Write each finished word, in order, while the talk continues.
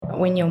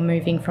when you're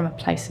moving from a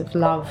place of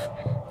love,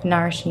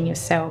 nourishing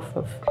yourself,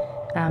 of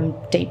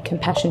deep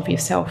compassion for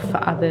yourself,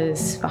 for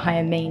others, for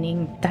higher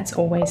meaning, that's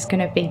always going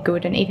to be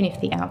good. And even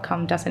if the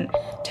outcome doesn't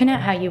turn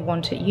out how you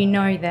want it, you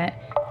know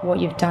that what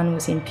you've done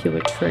was in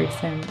pure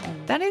truth.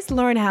 That is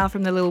Lauren Howe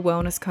from the Little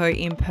Wellness Co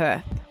in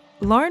Perth.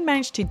 Lauren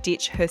managed to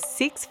ditch her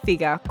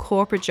 6-figure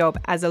corporate job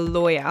as a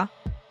lawyer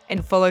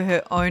and follow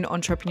her own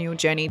entrepreneurial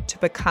journey to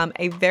become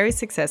a very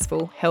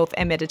successful health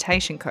and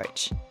meditation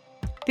coach.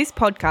 This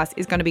podcast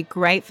is going to be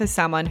great for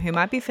someone who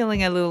might be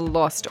feeling a little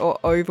lost or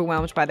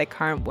overwhelmed by their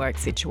current work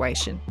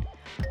situation.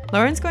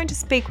 Lauren's going to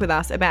speak with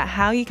us about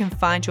how you can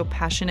find your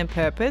passion and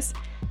purpose,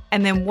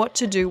 and then what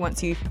to do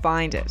once you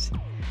find it.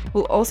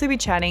 We'll also be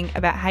chatting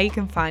about how you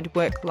can find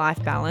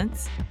work-life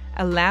balance,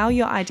 allow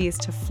your ideas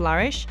to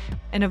flourish,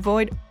 and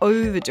avoid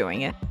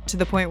overdoing it to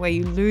the point where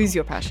you lose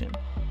your passion.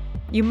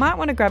 You might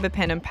want to grab a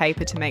pen and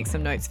paper to make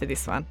some notes for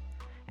this one.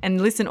 And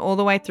listen all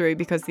the way through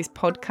because this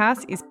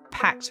podcast is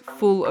packed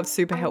full of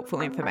super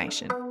helpful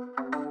information.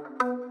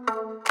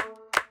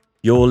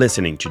 You're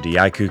listening to the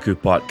iKuku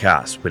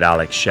podcast with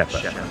Alex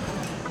Shepherd.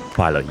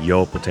 Pilot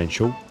your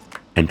potential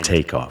and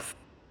take off.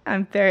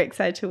 I'm very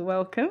excited to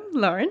welcome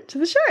Lauren to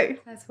the show.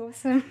 That's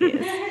awesome.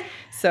 Yes.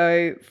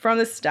 So from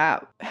the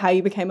start, how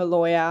you became a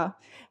lawyer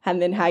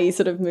and then how you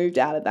sort of moved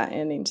out of that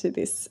and into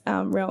this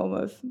realm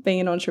of being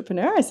an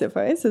entrepreneur, I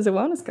suppose, as a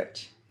wellness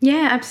coach.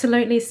 Yeah,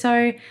 absolutely. So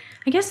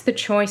I guess the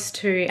choice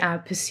to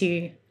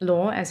pursue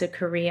law as a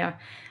career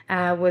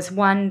was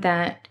one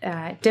that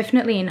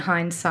definitely in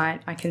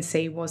hindsight I can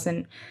see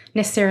wasn't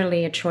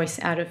necessarily a choice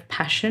out of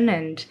passion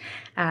and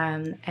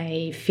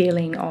a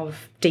feeling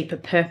of deeper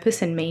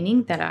purpose and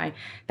meaning that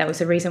was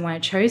the reason why I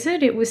chose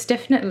it. It was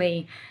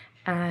definitely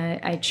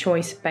a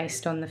choice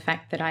based on the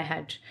fact that I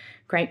had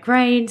great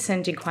grades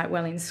and did quite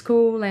well in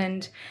school,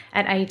 and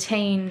at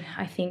 18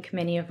 I think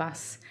many of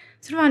us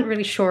sort of aren't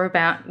really sure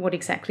about what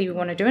exactly we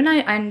want to do.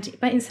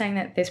 But in saying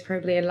that, there's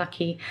probably a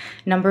lucky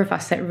number of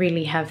us that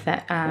really have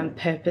that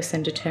purpose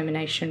and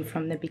determination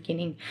from the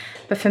beginning.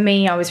 But for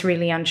me, I was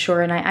really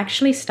unsure, and I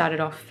actually started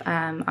off,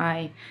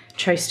 I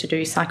chose to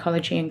do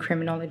psychology and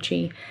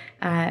criminology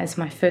as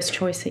my first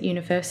choice at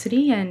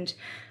university, and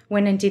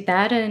went and did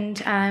that.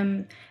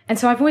 And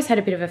so I've always had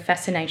a bit of a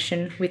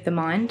fascination with the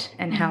mind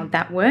and how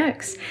that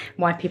works,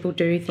 why people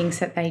do things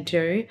that they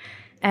do.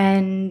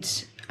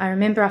 And I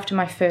remember after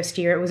my first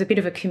year, it was a bit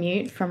of a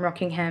commute from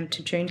Rockingham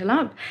to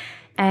Joondalup,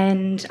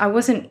 and I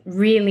wasn't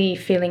really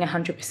feeling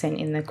 100%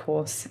 in the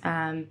course.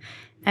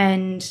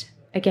 And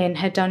again,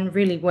 had done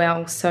really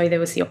well, so there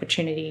was the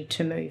opportunity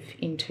to move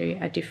into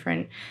a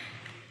different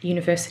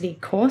university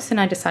course, and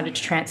I decided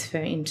to transfer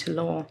into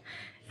law.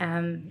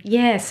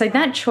 So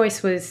that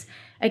choice was,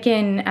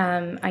 again,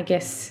 I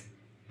guess,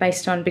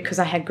 based on because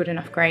I had good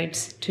enough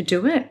grades to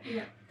do it,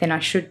 then I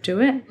should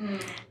do it.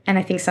 And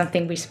I think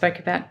something we spoke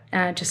about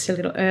just a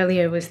little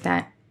earlier was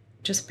that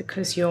just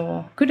because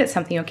you're good at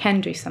something or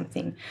can do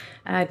something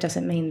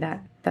doesn't mean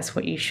that that's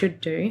what you should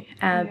do.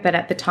 But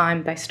at the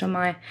time, based on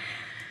my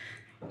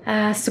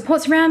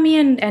supports around me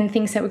and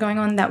things that were going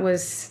on, that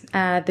was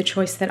the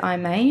choice that I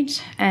made.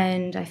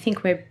 And I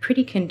think we're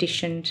pretty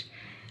conditioned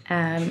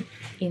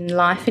in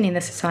life and in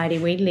the society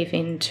we live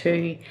in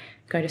to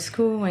go to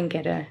school and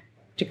get a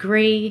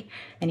degree,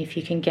 and if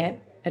you can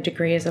get a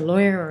degree as a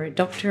lawyer or a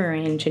doctor or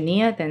an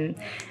engineer, then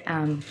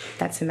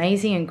that's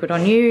amazing and good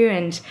on you,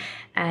 and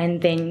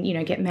then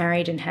get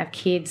married and have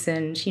kids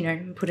and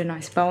put a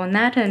nice bow on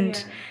that,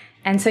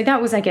 and so that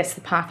was, I guess,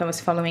 the path I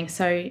was following.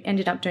 So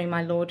ended up doing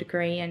my law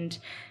degree, and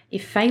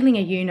if failing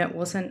a unit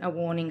wasn't a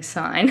warning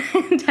sign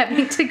and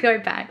having to go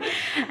back,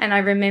 and I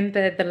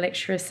remember the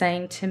lecturer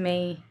saying to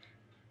me,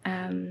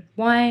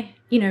 why,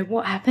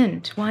 what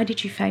happened? Why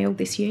did you fail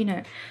this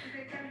unit?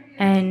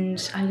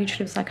 And I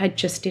literally was like, I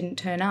just didn't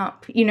turn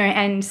up,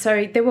 and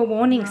so there were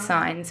warning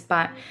signs,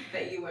 but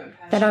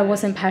that I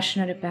wasn't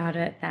passionate about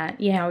it, that,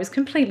 I was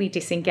completely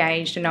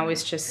disengaged, and I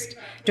was just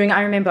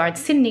I remember I'd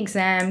sit an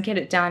exam, get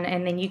it done,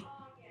 and then you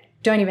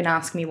don't even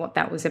ask me what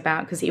that was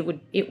about, because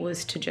it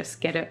was to just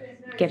get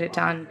it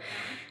done.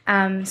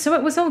 So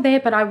it was all there,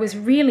 but I was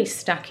really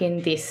stuck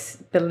in this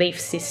belief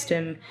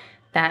system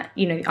that,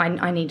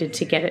 I needed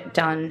to get it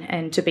done,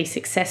 and to be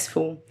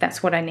successful,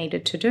 that's what I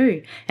needed to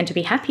do. And to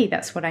be happy,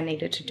 that's what I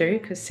needed to do,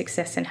 because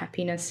success and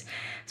happiness,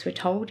 as we're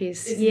told,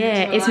 is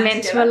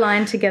meant to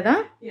align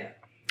together. Yeah.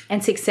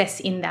 And success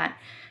in that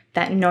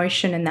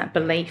notion and that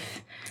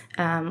belief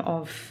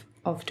of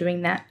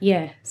doing that.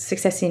 Yeah,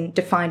 success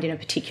defined in a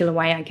particular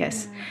way, I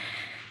guess.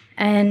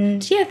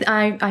 And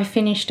I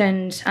finished,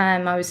 and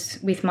I was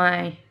with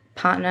my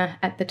partner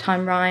at the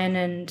time, Ryan,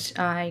 and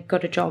I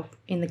got a job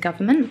in the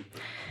government.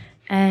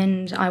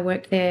 And I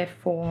worked there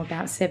for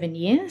about 7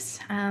 years.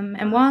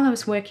 And while I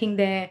was working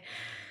there,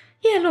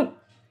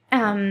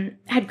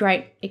 had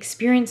great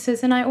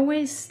experiences. And I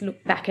always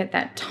look back at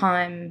that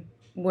time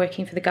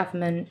working for the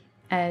government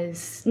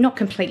as not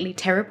completely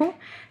terrible.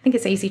 I think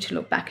it's easy to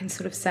look back and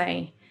sort of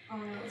say,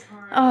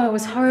 it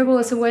was horrible,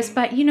 it's the worst.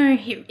 But,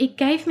 it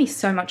gave me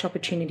so much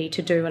opportunity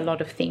to do a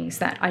lot of things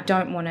that I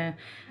don't want to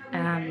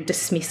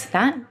dismiss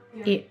that.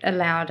 It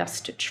allowed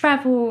us to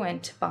travel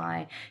and to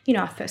buy,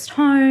 our first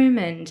home,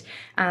 and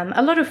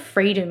a lot of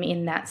freedom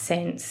in that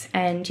sense.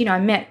 And, I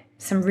met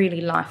some really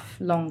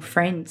lifelong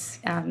friends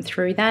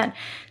through that,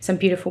 some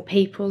beautiful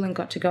people, and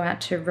got to go out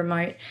to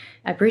remote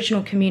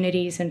Aboriginal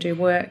communities and do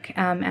work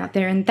out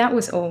there. And that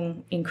was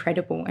all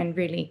incredible and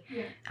really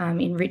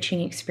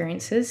enriching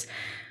experiences.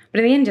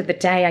 But at the end of the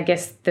day, I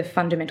guess the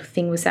fundamental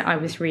thing was that I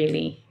was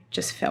really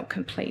just felt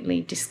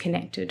completely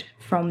disconnected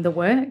from the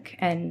work,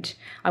 and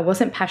I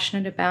wasn't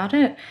passionate about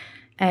it.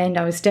 And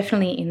I was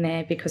definitely in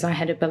there because I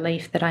had a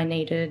belief that I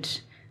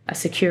needed a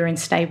secure and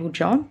stable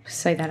job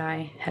so that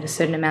I had a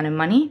certain amount of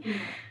money,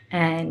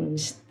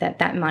 and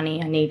that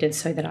money I needed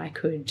so that I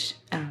could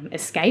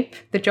escape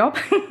the job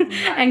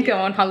and go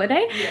on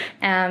holiday,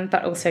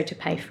 but also to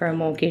pay for a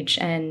mortgage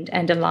and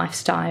a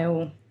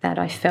lifestyle that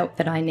I felt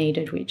that I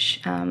needed,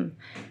 which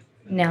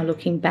now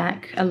looking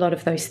back, a lot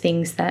of those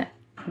things that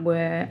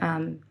were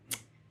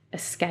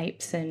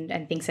escapes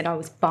and things that I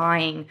was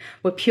buying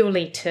were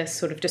purely to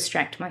sort of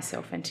distract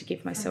myself and to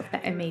give myself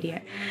that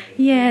immediate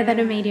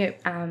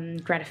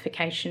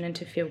gratification and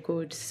to feel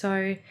good.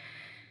 So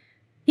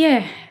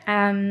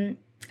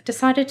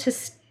decided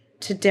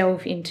to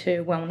delve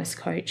into wellness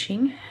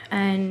coaching,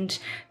 and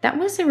that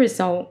was a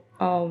result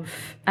of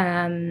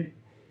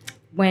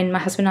when my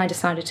husband and I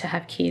decided to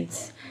have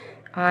kids.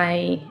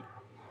 We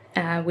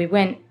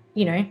went,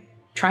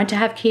 tried to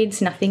have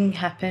kids, nothing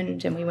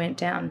happened, and we went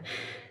down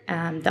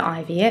the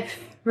IVF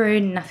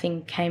route,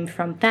 nothing came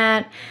from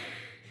that.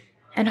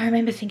 And I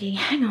remember thinking,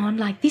 hang on,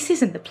 this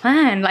isn't the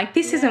plan.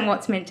 This isn't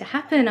what's meant to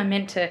happen. I'm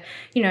meant to,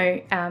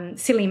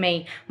 silly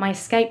me, my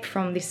escape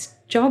from this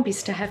job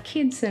is to have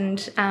kids, and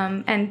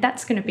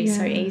that's going to be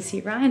so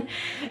easy, right?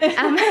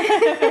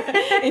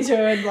 Into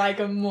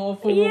a more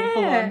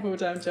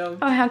full-time job.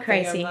 Oh, how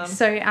crazy.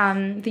 So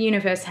the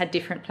universe had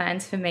different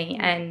plans for me,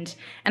 and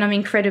I'm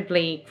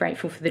incredibly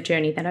grateful for the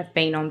journey that I've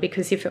been on,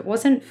 because if it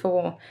wasn't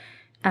for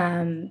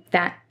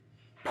that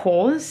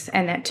pause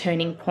and that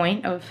turning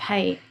point of,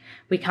 hey,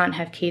 we can't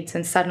have kids,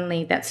 and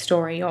suddenly that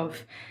story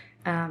of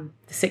the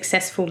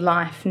successful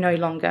life no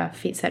longer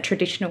fits that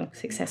traditional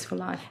successful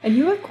life. And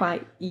you were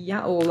quite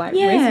young, or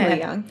reasonably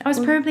young. I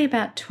was probably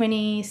about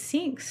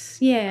 26,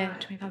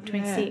 25,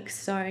 26.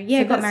 So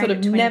so got that's married sort of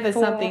at 24. never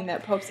something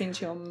that pops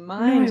into your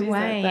mind. No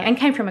way. And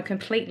came from a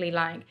completely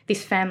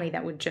this family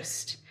that would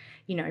just,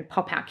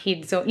 pop out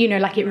kids, or,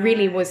 it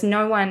really was,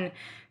 no one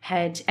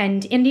had,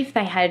 and if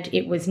they had,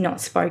 it was not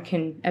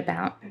spoken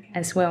about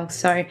as well.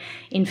 So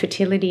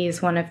infertility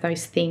is one of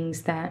those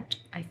things that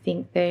I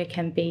think there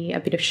can be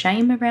a bit of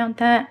shame around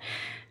that.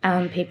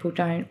 People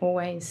don't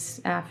always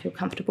feel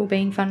comfortable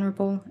being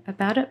vulnerable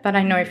about it. But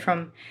I know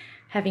from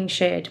having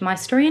shared my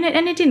story, and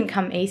it didn't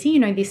come easy.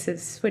 This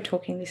is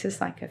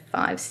like a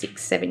 5,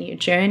 6, 7 year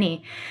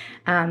journey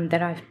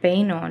that I've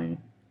been on.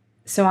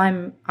 So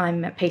I'm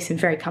at peace and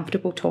very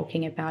comfortable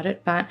talking about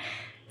it. But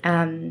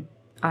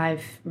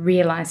I've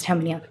realised how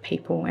many other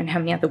people and how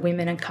many other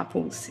women and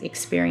couples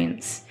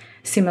experience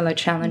similar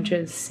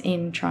challenges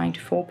in trying to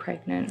fall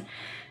pregnant.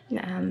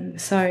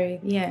 So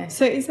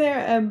is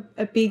there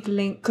a big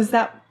link, because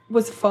that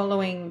was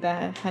following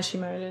the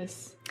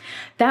Hashimoto's?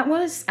 That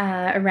was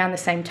around the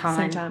same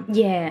time.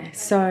 Yeah.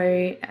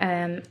 So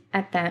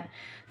at that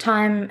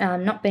time,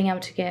 not being able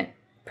to get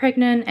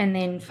pregnant, and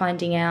then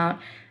finding out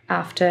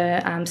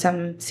after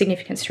some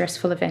significant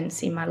stressful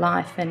events in my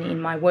life and in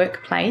my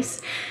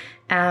workplace,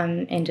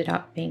 ended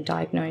up being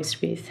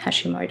diagnosed with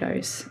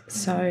Hashimoto's.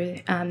 So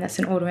that's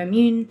an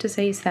autoimmune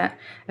disease that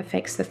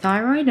affects the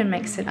thyroid and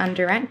makes it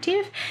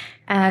underactive.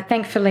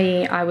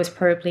 Thankfully, I was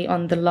probably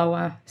on the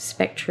lower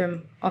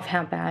spectrum of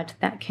how bad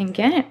that can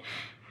get.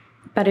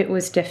 But it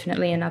was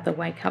definitely another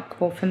wake-up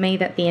call for me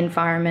that the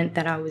environment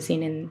that I was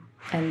in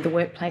and the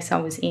workplace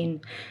I was in,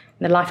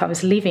 the life I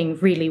was living,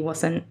 really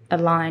wasn't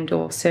aligned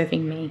or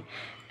serving me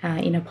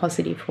in a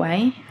positive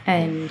way.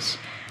 And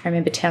I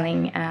remember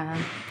telling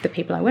the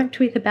people I worked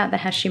with about the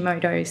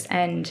Hashimoto's,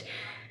 and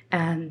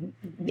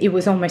it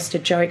was almost a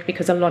joke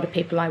because a lot of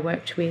people I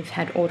worked with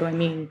had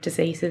autoimmune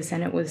diseases,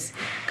 and it was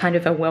kind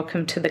of a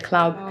welcome to the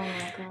club. Oh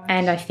my gosh.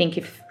 And I think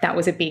if that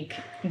was a big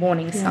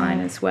warning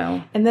sign as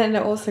well. And then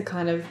it also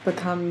kind of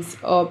becomes,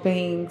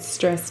 being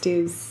stressed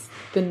is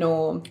the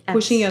norm. Absolutely.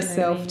 Pushing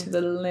yourself to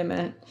the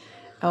limit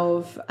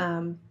of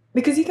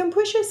because you can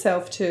push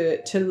yourself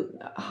to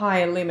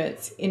higher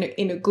limits in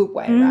a good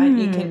way, right?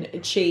 You can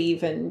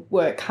achieve and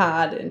work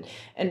hard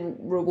and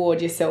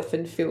reward yourself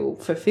and feel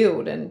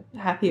fulfilled and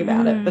happy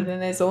about it. But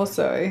then there's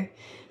also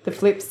the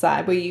flip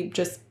side where you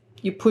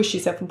push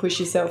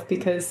yourself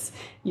because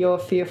you're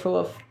fearful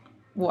of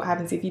what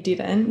happens if you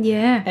didn't.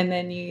 Yeah. And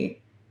then you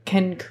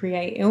can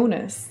create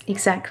illness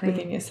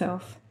within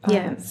yourself.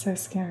 It's so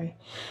scary.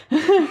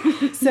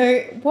 So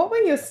what were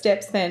your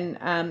steps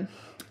then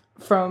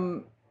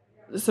from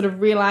sort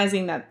of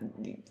realising that,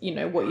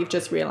 what you've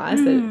just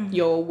realised, that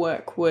your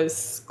work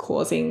was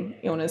causing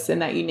illness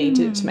and that you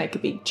needed to make a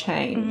big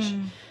change?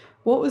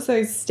 What was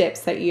those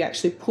steps that you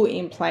actually put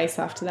in place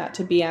after that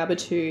to be able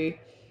to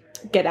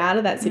get out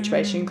of that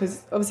situation?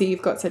 Because obviously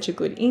you've got such a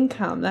good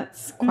income.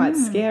 That's quite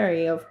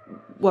scary of,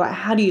 well, like,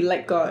 how do you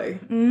let go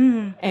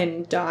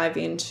and dive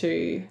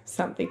into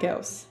something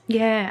else?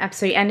 Yeah,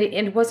 absolutely. And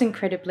it was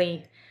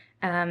incredibly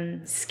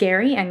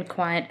scary and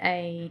quite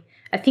a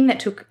thing that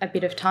took a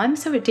bit of time.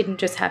 So it didn't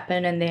just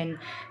happen and then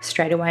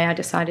straight away I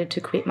decided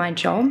to quit my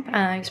job.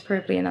 It was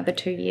probably another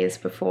 2 years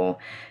before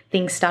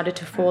things started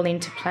to fall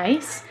into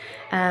place,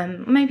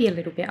 maybe a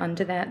little bit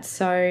under that.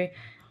 So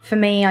for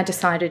me, I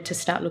decided to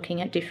start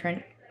looking at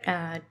different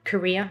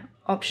career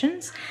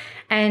options.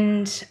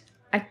 And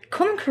I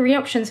call them career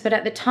options, but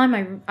at the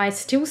time I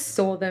still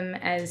saw them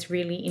as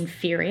really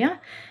inferior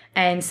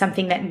and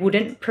something that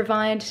wouldn't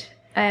provide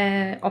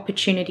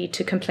opportunity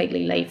to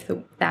completely leave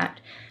that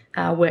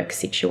work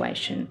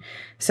situation.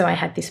 So I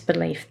had this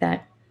belief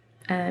that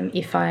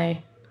if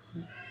I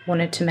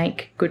wanted to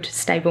make good,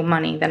 stable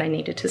money, that I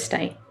needed to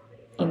stay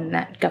in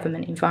that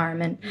government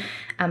environment,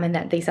 and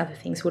that these other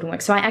things wouldn't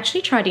work. So I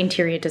actually tried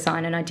interior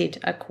design, and I did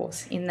a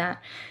course in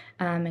that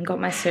and got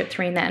my Cert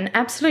 3 in that, and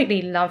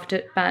absolutely loved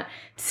it, but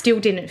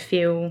still didn't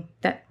feel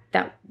that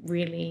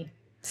really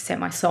set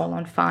my soul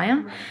on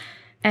fire. Right.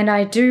 And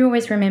I do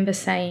always remember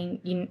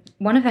saying,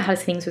 one of the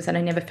hardest things was that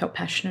I never felt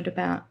passionate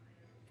about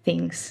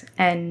things.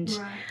 And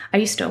I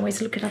used to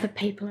always look at other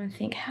people and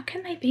think, how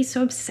can they be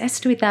so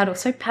obsessed with that or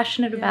so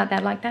passionate about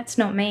that? Like, that's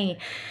not me.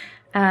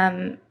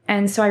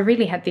 And so I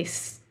really had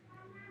this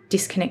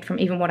disconnect from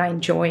even what I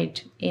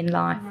enjoyed in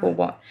life or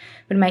what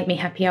would make me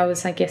happy. I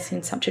was, I guess,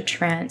 in such a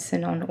trance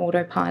and on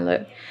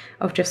autopilot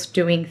of just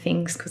doing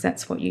things because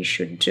that's what you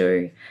should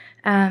do.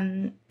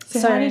 So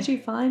how did you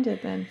find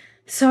it then?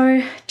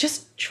 So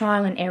just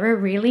trial and error,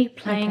 really,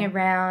 playing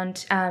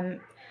around,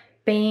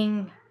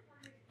 having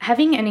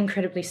an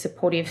incredibly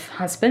supportive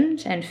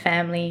husband and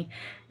family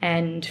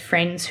and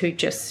friends who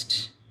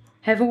just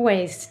have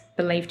always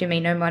believed in me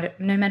no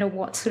matter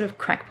what sort of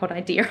crackpot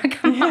idea I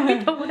come up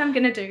with or what I'm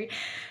going to do.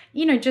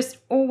 Just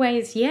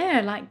always,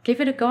 like, give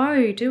it a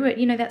go, do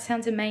it. That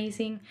sounds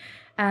amazing.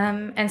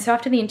 And so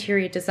after the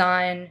interior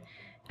design,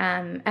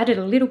 added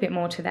a little bit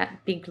more to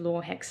that big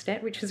law HECS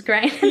debt, which was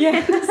great.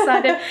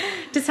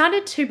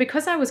 decided to,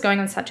 because I was going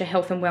on such a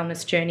health and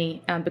wellness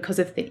journey because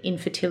of the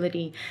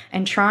infertility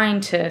and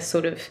trying to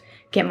sort of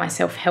get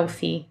myself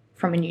healthy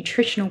from a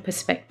nutritional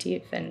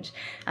perspective and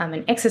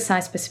an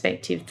exercise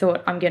perspective,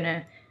 thought I'm going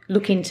to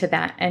look into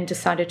that, and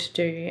decided to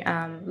do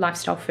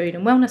lifestyle food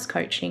and wellness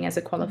coaching as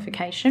a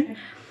qualification.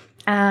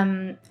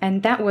 And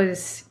that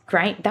was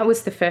great. That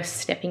was the first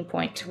stepping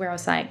point to where I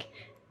was like,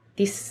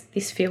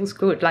 this feels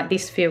good. Like,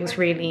 this feels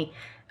really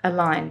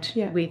aligned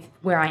with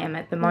where I am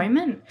at the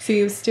moment. So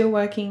you're still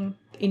working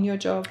in your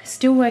job?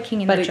 Still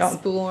working in the job. But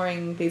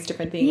exploring these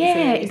different things.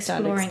 Yeah,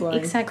 exploring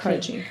exactly.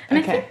 Coaching. And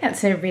I think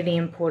that's a really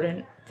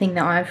important thing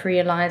that I've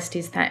realised,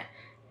 is that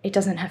it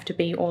doesn't have to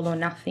be all or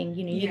nothing.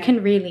 You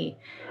can really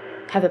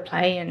have a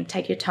play and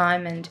take your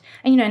time. And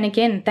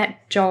again,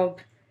 that job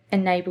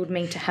enabled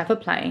me to have a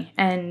play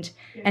and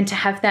to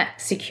have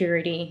that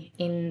security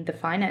in the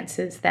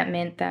finances. That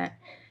meant that,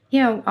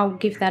 I'll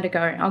give that a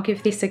go. I'll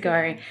give this a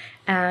go.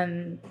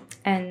 So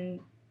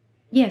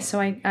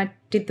I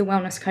did the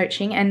wellness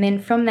coaching, and then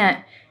from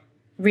that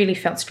really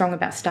felt strong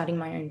about starting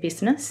my own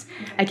business,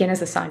 again,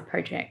 as a side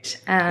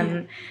project.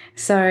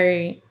 So,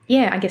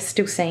 I guess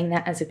still seeing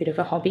that as a bit of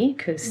a hobby,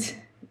 because,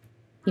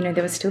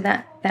 there was still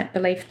that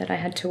belief that I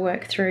had to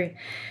work through.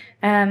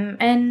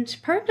 And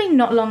probably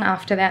not long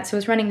after that, so I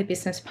was running the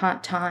business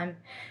part-time.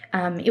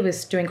 It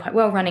was doing quite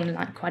well, running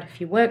like quite a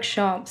few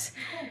workshops.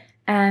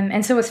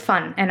 And so it was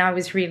fun, and I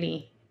was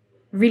really,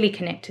 really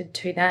connected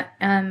to that.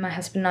 My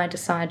husband and I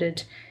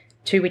decided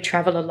we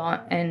travel a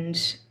lot,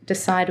 and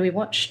we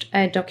watched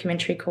a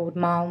documentary called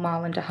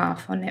Mile and a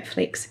Half on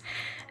Netflix.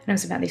 And it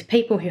was about these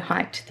people who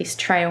hiked this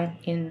trail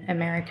in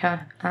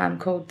America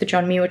called the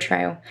John Muir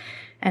Trail.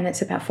 And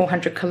it's about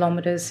 400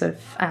 kilometres of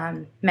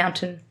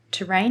mountain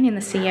terrain in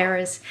the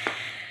Sierras.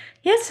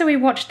 So we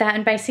watched that,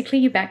 and basically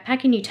you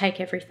backpack and you take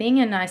everything.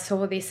 And I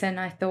saw this and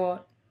I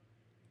thought,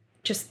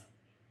 just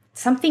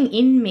something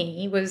in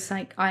me was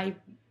like, I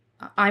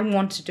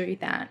want to do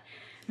that.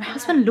 My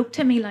husband looked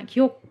at me like,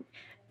 you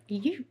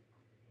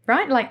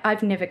right? Like,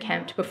 I've never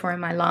camped before in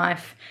my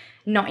life,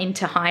 not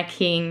into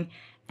hiking.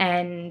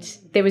 And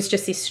there was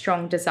just this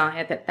strong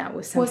desire that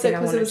was something I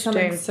wanted to do. Was it because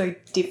it was something so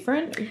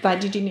different?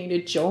 But did you need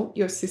to jolt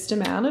your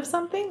system out of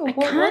something? Or what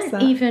was that? I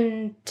can't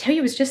even tell you.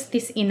 It was just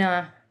this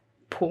inner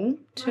pull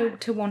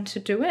to want to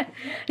do it.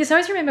 Yes, I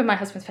always remember my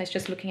husband's face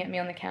just looking at me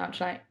on the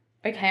couch like,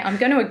 okay, I'm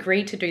going to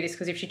agree to do this,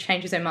 because if she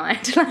changes her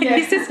mind,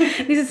 this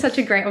is such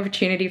a great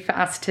opportunity for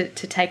us to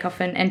take off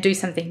and do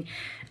something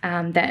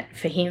that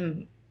for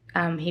him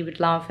he would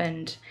love.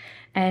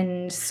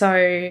 And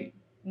so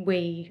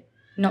we,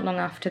 not long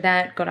after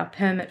that, got our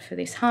permit for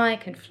this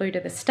hike and flew to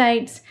the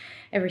States,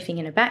 everything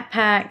in a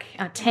backpack,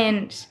 our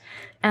tent,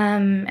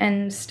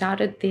 and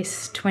started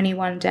this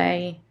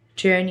 21-day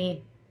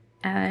journey.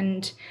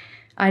 And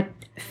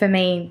for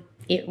me,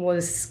 it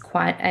was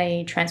quite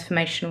a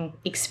transformational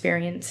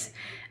experience.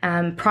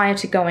 Prior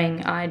to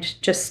going, I'd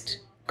just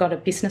got a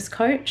business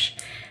coach,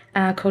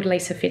 called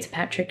Lisa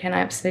Fitzpatrick, and I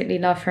absolutely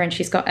love her. And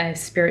she's got a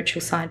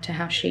spiritual side to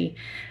how she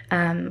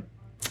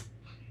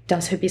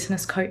does her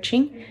business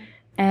coaching.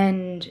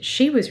 And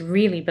she was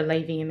really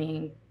believing in me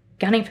and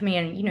gunning for me.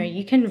 And,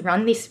 you can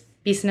run this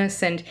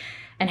business and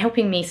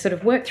helping me sort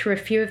of work through a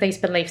few of these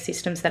belief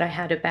systems that I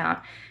had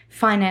about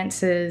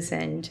finances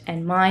and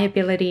my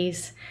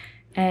abilities.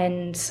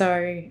 And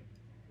so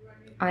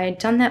I had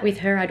done that with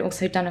her. I'd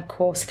also done a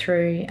course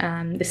through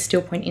the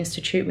Still Point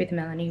Institute with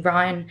Melanie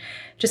Ryan,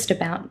 just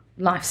about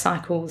life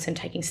cycles and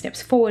taking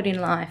steps forward in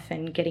life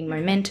and getting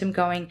momentum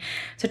going.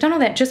 So I'd done all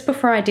that just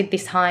before I did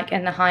this hike,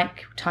 and the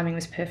hike timing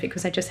was perfect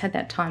because I just had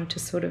that time to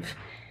sort of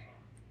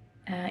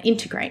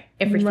integrate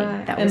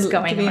everything that was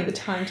going on. The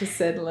time to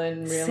settle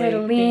in,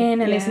 really.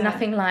 And there's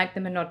nothing like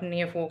the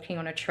monotony of walking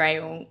on a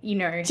trail,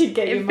 to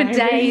get you for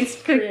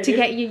days to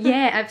get you.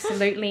 Yeah,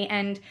 absolutely.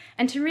 And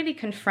to really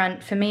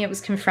confront, for me, it was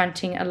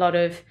confronting a lot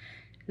of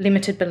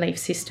limited belief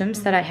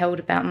systems that I held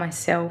about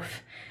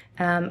myself,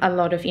 a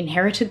lot of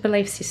inherited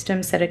belief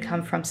systems that had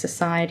come from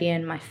society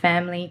and my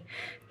family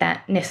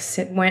that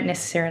weren't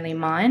necessarily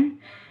mine.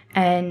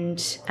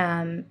 And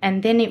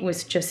then it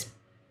was just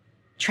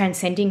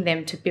transcending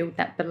them to build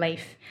that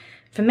belief.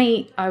 For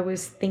me, I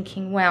was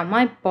thinking, wow,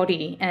 my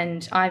body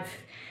and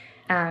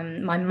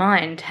my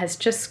mind has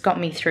just got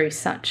me through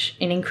such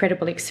an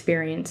incredible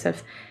experience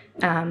of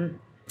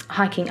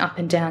hiking up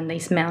and down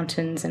these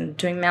mountains and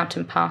doing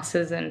mountain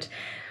passes and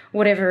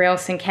whatever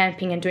else, and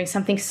camping and doing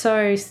something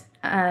so,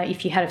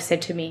 if you had have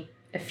said to me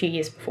a few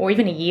years before, or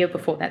even a year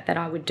before that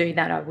I would do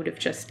that, I would have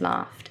just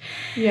laughed.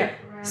 Yeah.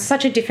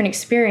 Such a different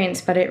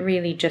experience, but it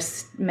really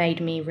just made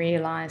me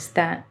realise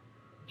that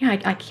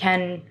I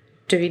can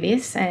do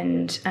this,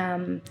 and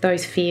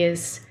those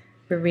fears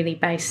were really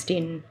based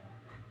in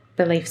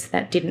beliefs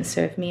that didn't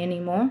serve me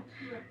anymore.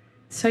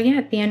 So,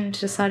 at the end,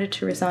 decided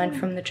to resign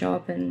from the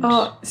job. And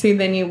so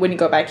then when you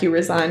got back, you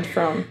resigned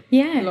from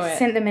Lawyer.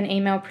 Sent them an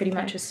email pretty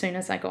much as soon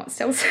as I got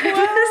cell service.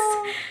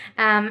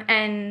 Wow.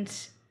 And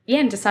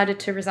decided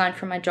to resign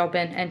from my job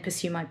and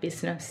pursue my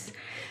business.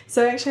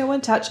 So actually I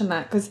want to touch on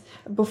that, because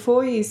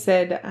before you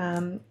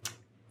said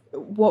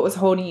what was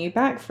holding you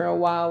back for a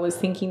while was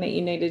thinking that you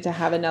needed to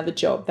have another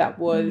job that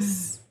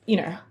was,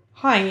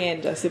 high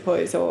end, I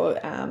suppose, or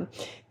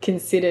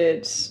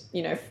considered,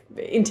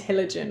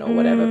 intelligent or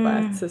whatever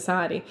by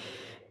society.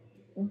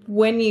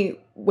 When you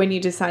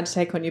decided to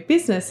take on your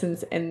business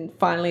and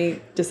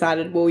finally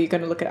decided, well, you're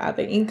going to look at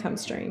other income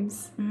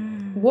streams,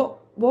 what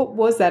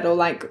was that? Or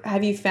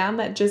have you found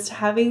that just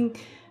having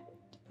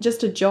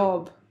just a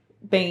job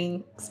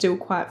being still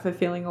quite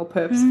fulfilling or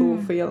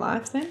purposeful for your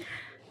life then?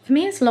 For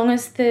me, as long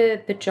as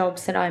the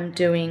jobs that I'm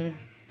doing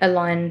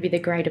align with a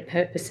greater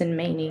purpose and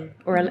meaning,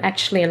 or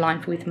actually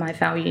align with my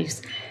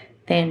values,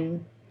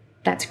 then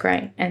that's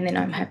great. And then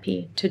I'm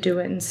happy to do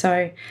it. And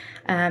so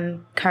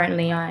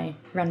currently I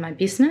run my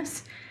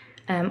business.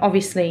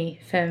 Obviously,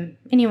 for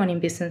anyone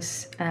in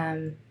business,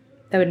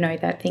 they would know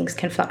that things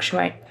can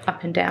fluctuate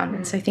up and down.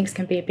 And so things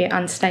can be a bit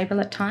unstable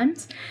at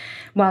times.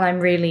 While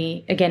I'm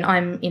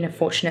in a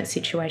fortunate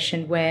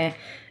situation where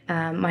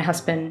my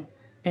husband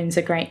earns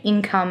a great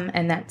income,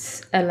 and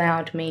that's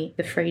allowed me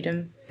the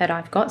freedom that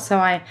I've got. So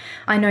I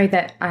know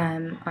that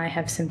I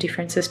have some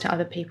differences to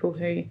other people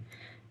who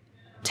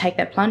take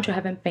that plunge or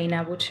haven't been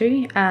able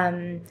to.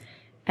 And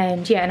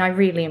I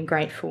really am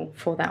grateful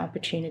for that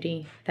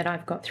opportunity that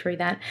I've got through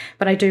that.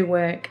 But I do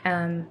work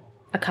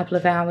a couple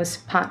of hours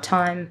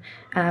part-time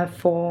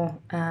for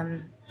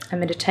a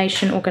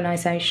meditation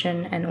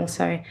organisation and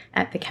also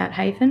at the Cat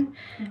Haven.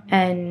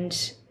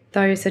 And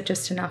those are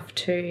just enough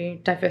to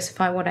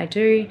diversify what I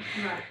do.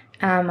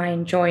 I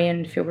enjoy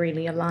and feel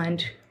really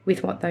aligned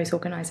with what those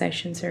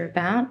organisations are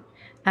about.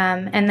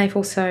 And they've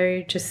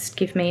also just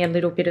give me a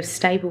little bit of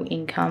stable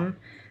income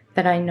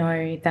that I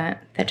know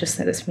that just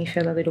lets me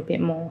feel a little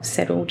bit more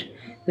settled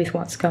with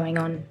what's going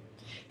on.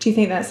 Do you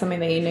think that's something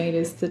that you need,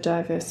 is the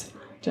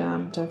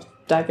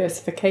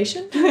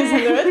diversification?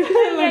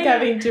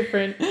 Having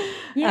different,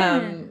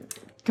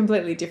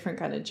 completely different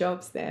kind of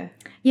jobs there?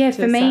 Yeah,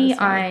 for me,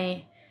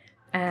 I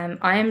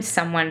am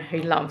someone who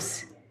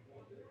loves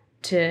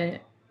to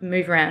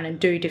move around and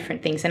do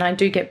different things, and I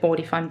do get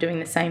bored if I'm doing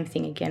the same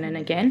thing again and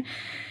again.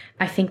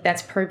 I think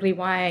that's probably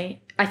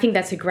why, I think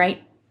that's a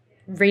great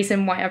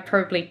reason why I've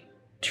probably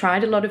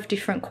tried a lot of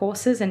different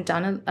courses and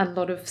done a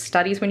lot of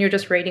studies when you're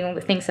just reading all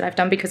the things that I've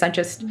done, because I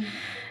just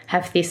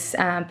have this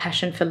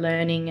passion for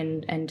learning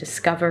and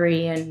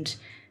discovery and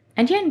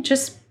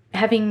just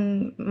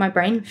having my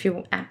brain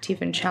feel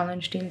active and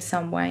challenged in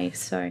some way.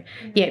 So,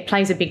 it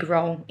plays a big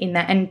role in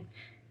that. And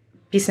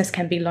business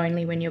can be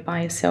lonely when you're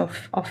by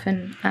yourself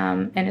often,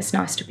 and it's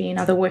nice to be in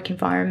other work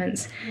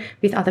environments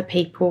with other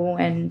people,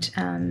 and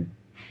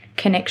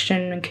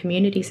connection and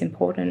community is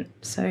important.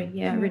 So,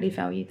 I really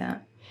value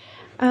that.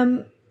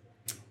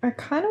 I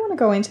kind of want to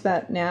go into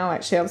that now,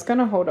 actually. I was going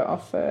to hold it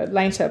off for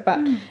later, but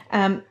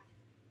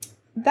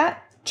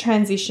that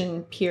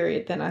transition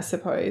period then, I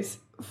suppose,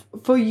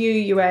 for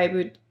you were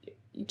able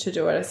to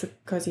do it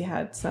because you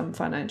had some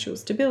financial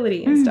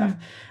stability and stuff.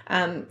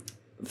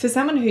 For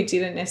someone who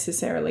didn't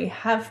necessarily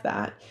have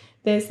that,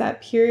 there's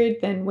that period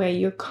then where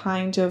you're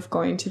kind of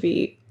going to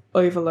be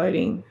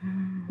overloading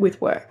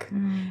with work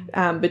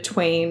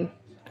between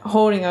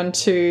holding on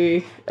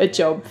to a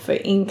job for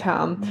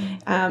income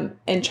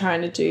and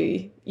trying to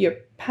do your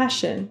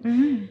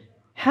passion.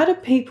 How do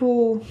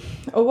people,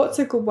 or what's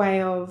a good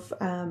way of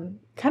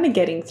kind of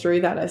getting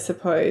through that, I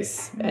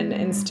suppose,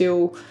 and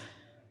still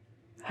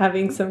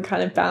having some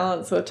kind of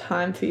balance or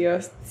time for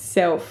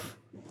yourself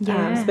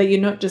so that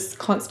you're not just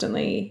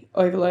constantly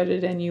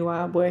overloaded and you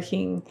are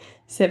working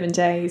 7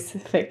 days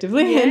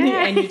effectively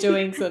and you're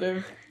doing sort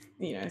of,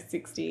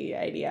 60,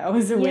 80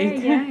 hours a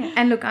week. Yeah.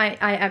 And look, I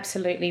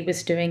absolutely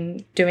was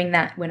doing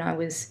that when I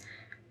was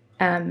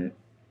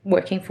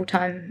working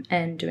full-time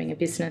and doing a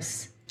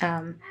business.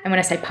 And when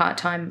I say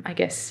part-time, I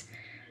guess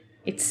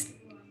it's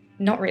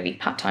not really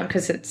part-time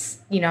because it's,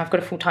 I've got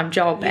a full-time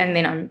job and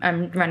then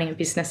I'm running a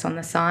business on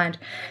the side.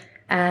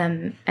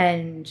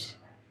 And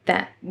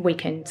that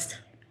weekends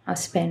are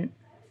spent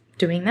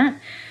doing that.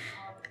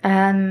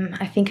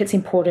 I think it's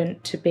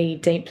important to be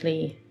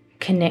deeply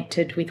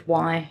connected with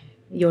why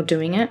you're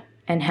doing it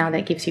and how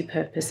that gives you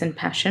purpose and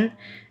passion.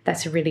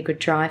 That's a really good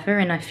driver.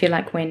 And I feel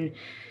like when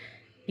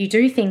you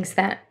do things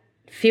that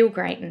feel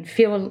great and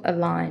feel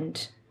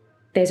aligned,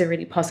 there's a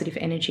really positive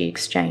energy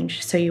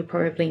exchange. So you'll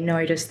probably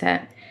notice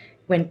that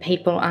when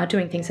people are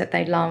doing things that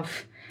they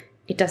love,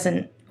 it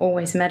doesn't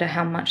always matter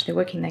how much they're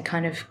working. They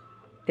kind of,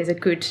 there's a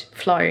good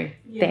flow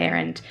there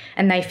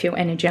and they feel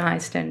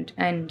energized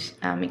and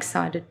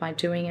excited by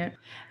doing it.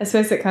 I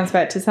suppose it comes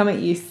back to something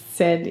you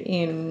said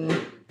in,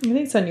 I think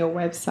it's on your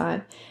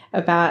website,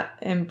 about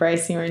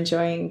embracing or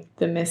enjoying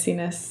the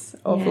messiness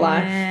of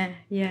life.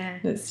 Yeah.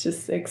 It's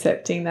just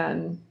accepting that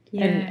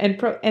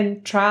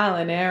and trial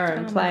and error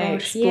and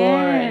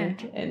explore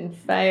and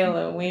fail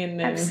and win.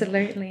 And,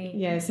 absolutely.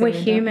 We're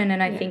human,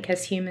 and I think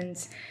as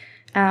humans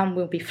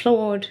we'll be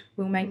flawed,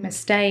 we'll make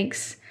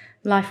mistakes,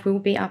 life will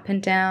be up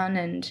and down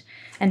and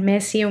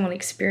messy, and we'll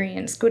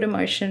experience good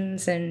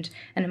emotions and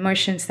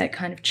emotions that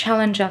kind of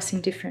challenge us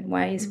in different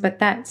ways. But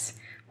that's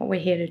what we're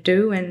here to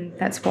do, and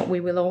that's what we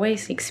will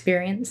always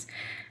experience.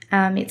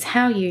 It's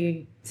how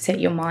you set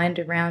your mind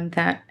around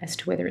that as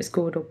to whether it's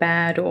good or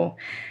bad, or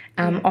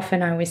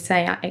often I always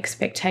say our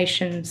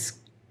expectations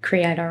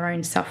create our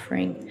own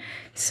suffering.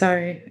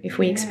 So if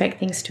we expect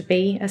things to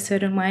be a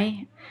certain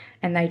way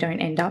and they don't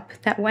end up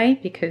that way,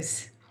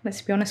 because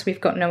let's be honest, we've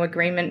got no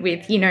agreement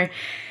with,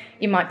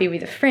 it might be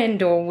with a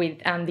friend or with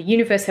the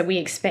universe that we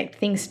expect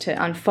things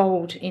to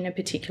unfold in a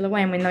particular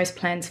way. And when those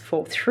plans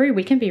fall through,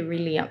 we can be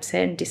really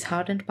upset and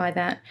disheartened by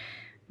that.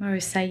 I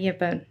always say,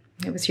 but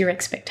it was your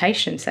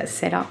expectations that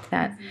set up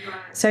that.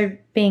 So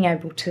being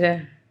able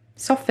to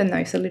soften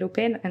those a little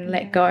bit and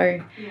let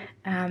go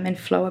and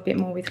flow a bit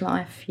more with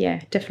life,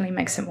 definitely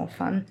makes it more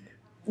fun.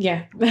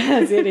 Yeah,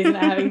 that's it, isn't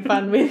it? Having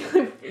fun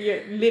with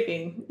your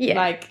living,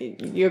 like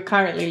you're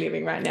currently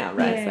living right now,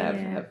 right?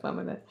 Have fun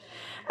with it.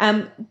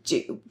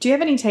 Do you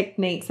have any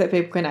techniques that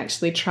people can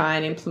actually try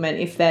and implement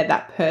if they're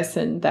that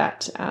person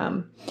that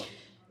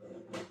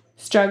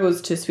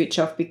struggles to switch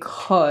off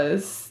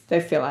because they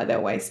feel like they're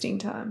wasting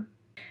time?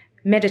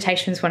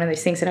 Meditation is one of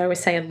those things that I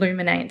always say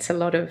illuminates a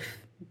lot of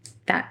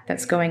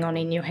that's going on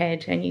in your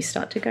head, and you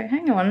start to go,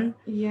 hang on,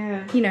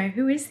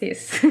 who is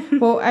this?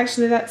 Well,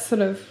 actually, that's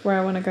sort of where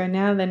I want to go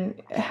now then.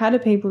 How do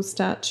people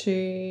start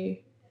to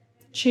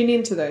tune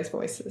into those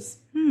voices?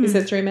 Is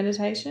it through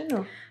meditation?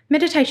 Or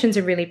meditation's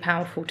a really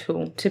powerful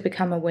tool to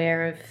become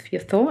aware of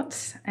your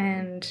thoughts,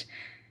 and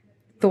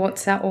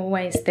thoughts are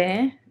always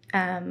there.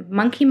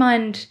 Monkey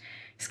mind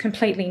is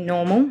completely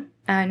normal.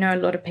 I know a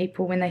lot of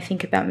people, when they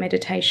think about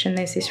meditation,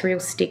 there's this real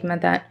stigma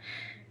that,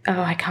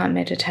 I can't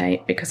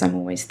meditate because I'm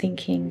always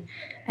thinking.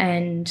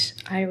 And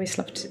I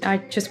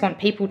just want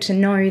people to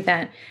know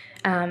that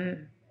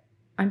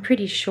I'm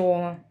pretty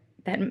sure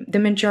that the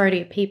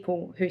majority of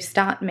people who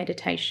start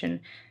meditation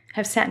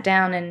have sat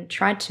down and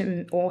tried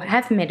to, or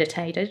have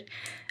meditated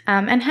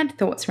and had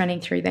thoughts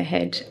running through their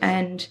head.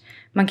 And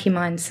monkey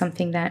mind's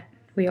something that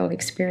we all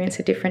experience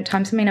at different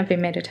times. I mean, I've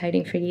been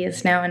meditating for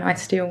years now, and I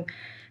still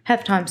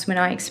have times when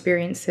I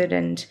experience it.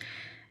 And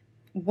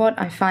what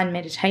I find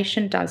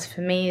meditation does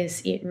for me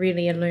is it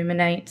really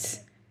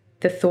illuminates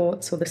the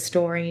thoughts or the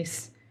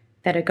stories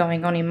that are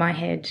going on in my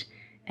head.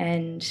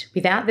 And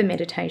without the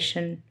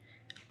meditation,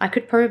 I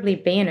could probably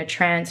be in a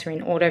trance or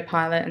in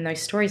autopilot, and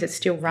those stories are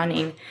still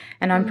running,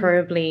 and I'm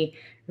probably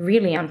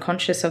really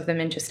unconscious of them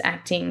and just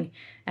acting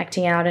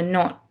out and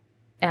not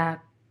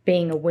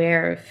being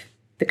aware of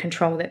the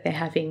control that they're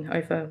having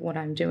over what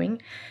I'm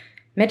doing.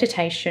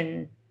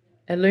 Meditation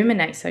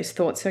illuminates those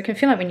thoughts. So it can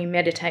feel like when you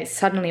meditate,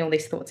 suddenly all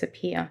these thoughts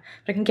appear.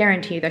 But I can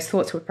guarantee you those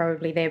thoughts were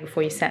probably there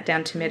before you sat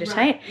down to meditate.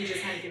 Right. You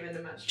just hadn't given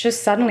them much.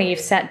 Just suddenly you've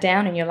sat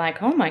down and you're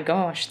like, oh my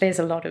gosh, there's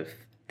a lot of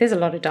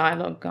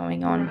dialogue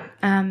going on.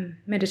 Right.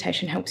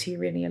 Meditation helps you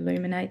really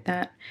illuminate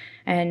that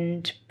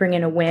and bring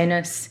an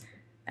awareness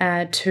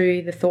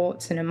to the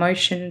thoughts and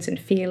emotions and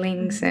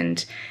feelings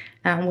and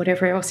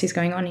whatever else is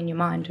going on in your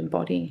mind and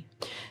body.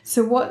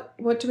 So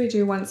what do we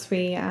do once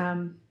we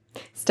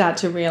start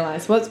to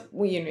realize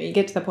you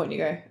get to the point you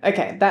go,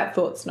 okay, that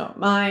thought's not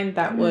mine.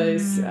 That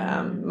was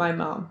my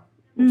mum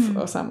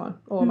or someone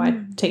or my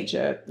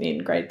teacher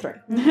in grade 3.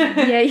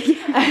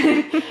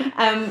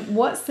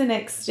 What's the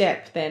next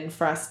step then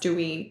for us? Do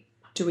we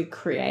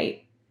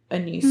create a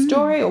new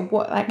story or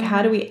what? Like,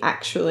 how do we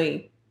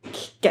actually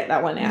get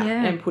that one out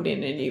and put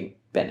in a new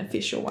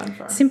beneficial one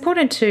for us? It's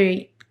important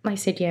to, like I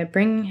said,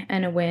 bring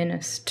an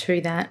awareness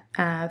to that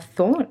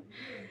thought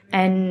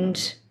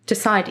and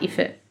decide if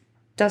it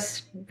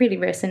does really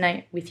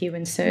resonate with you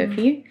and serve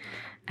you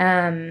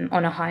on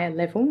a higher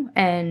level.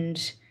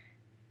 And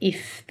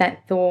if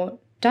that thought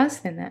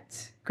does, then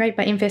that's great.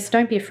 But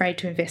don't be afraid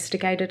to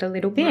investigate it a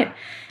little bit. Right.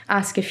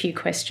 Ask a few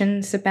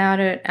questions about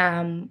it.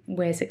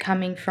 Where's it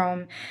coming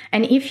from?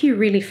 And if you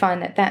really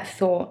find that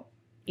thought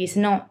is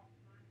not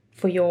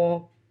for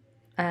your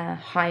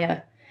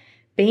higher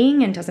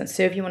being and doesn't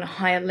serve you on a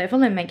higher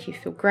level and make you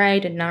feel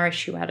great and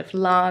nourish you out of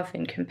love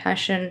and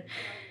compassion,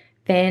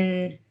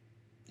 then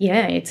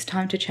it's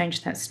time to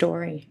change that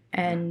story.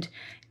 And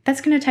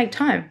that's going to take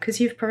time because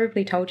you've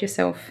probably told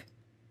yourself,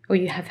 or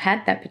you have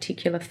had that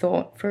particular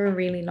thought for a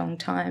really long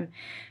time.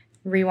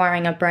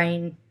 Rewiring our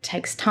brain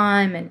takes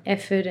time and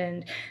effort,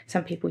 and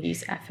some people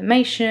use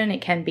affirmation.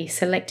 It can be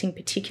selecting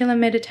particular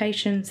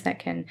meditations that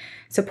can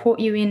support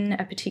you in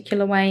a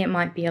particular way. It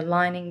might be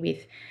aligning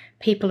with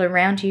people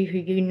around you who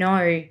you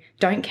know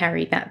don't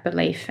carry that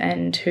belief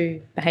and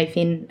who behave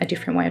in a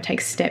different way or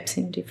take steps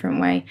in a different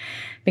way.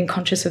 Being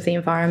conscious of the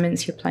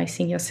environments you're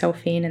placing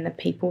yourself in and the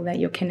people that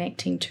you're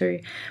connecting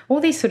to.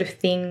 All these sort of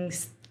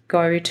things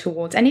go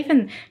towards, and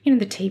even,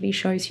 the TV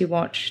shows you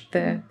watch,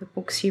 the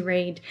books you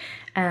read,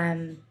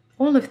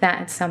 all of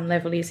that at some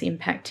level is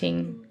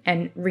impacting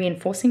and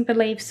reinforcing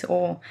beliefs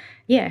or,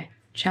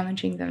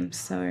 challenging them.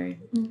 So,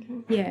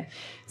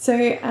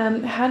 So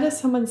how does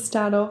someone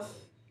start off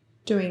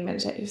doing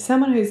meditation?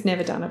 Someone who's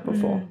never done it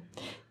before,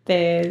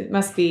 there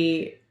must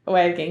be a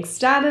way of getting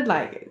started,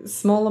 like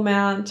small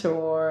amount,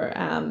 or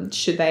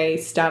should they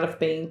start off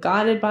being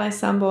guided by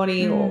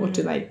somebody, or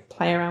do they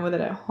play around with it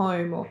at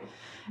home, or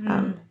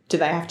do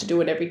they have to do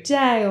it every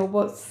day, or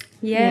what's...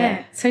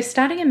 So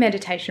starting a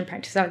meditation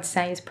practice, I would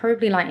say, is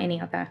probably like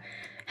any other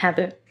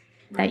habit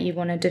that you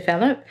want to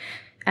develop.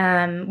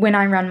 When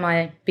I run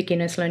my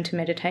Beginners Learn to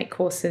Meditate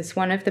courses,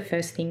 one of the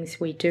first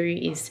things we do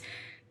is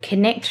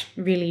connect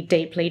really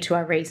deeply to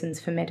our reasons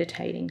for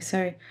meditating.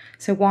 So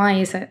why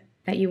is it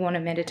that you want to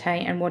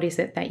meditate, and what is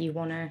it that you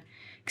want to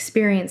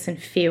experience and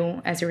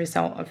feel as a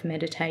result of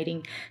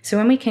meditating? So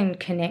when we can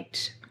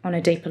connect on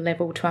a deeper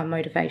level to our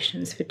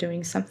motivations for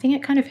doing something,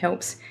 it kind of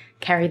helps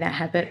carry that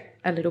habit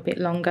a little bit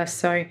longer.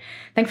 So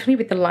thankfully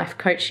with the life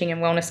coaching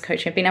and wellness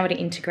coaching, I've been able to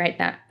integrate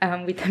that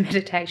with the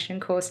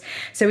meditation course.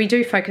 So we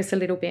do focus a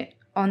little bit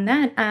on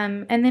that.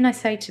 And then I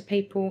say to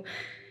people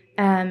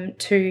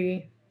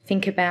to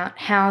think about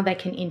how they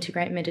can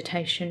integrate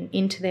meditation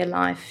into their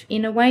life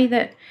in a way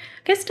that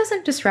I guess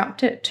doesn't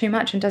disrupt it too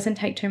much and doesn't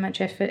take too much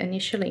effort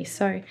initially.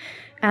 So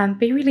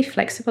be really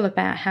flexible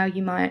about how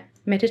you might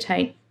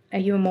meditate. Are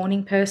you a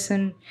morning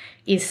person?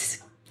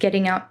 Is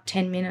getting up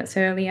 10 minutes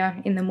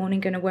earlier in the morning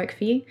going to work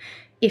for you?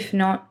 If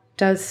not,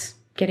 does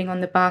getting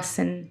on the bus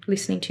and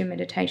listening to your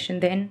meditation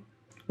then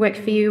work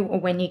for you, or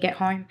when you get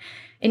home?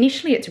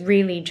 Initially, it's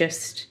really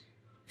just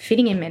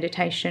fitting in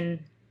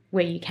meditation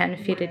where you can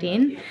fit it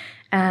in,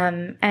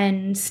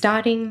 and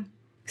starting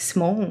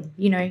small.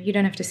 You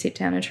don't have to sit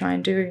down and try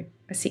and do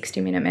a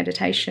 60-minute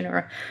meditation or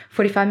a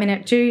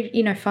 45-minute.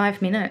 Do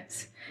 5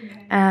 minutes.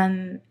 Okay.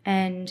 And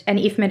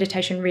if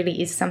meditation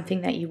really is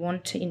something that you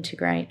want to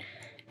integrate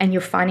and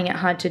you're finding it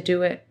hard to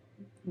do it,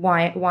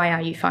 why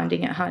are you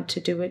finding it hard to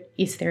do it?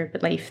 Is there a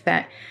belief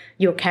that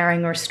you're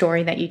carrying, or a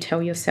story that you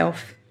tell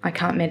yourself, I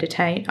can't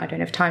meditate, I don't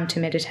have time to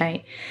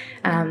meditate.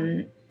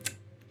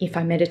 If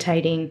I'm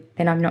meditating,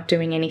 then I'm not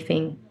doing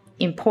anything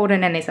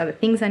important and there's other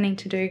things I need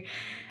to do.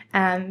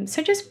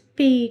 So just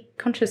be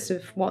conscious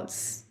of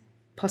what's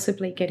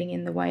possibly getting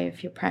in the way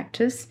of your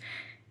practice.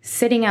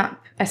 Setting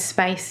up a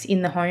space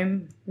in the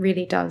home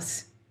really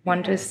does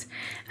wonders.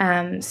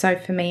 So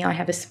for me, I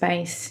have a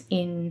space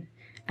in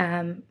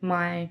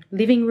my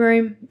living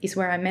room is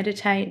where I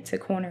meditate. It's a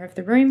corner of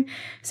the room.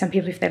 Some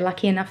people, if they're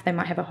lucky enough, they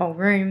might have a whole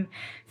room.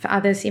 For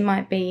others, it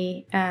might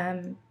be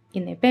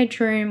in their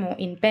bedroom or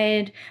in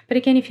bed. But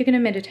again, if you're going to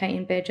meditate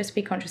in bed, just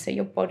be conscious that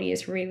your body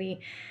is really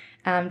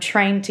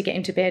trained to get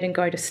into bed and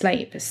go to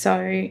sleep.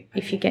 So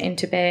if you get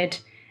into bed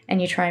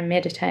and you try and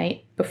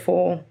meditate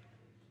before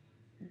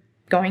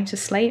going to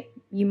sleep,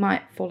 you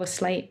might fall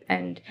asleep.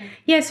 And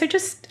so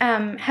just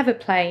have a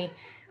play.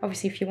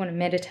 Obviously, if you want to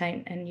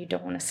meditate and you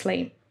don't want to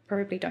sleep,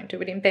 probably don't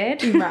do it in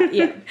bed. Right,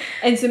 yeah.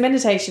 And so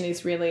meditation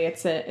is really,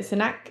 it's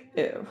an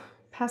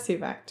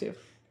passive active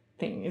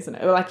thing, isn't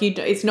it? Like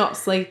it's not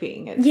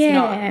sleeping. It's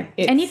not,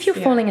 and if you're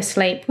falling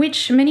asleep,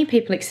 which many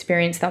people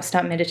experience, they'll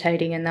start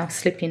meditating and they'll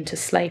slip into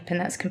sleep, and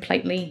that's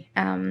completely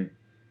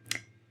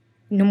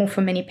normal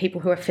for many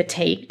people who are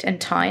fatigued and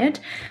tired.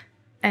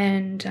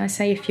 And I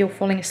say, if you're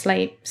falling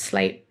asleep,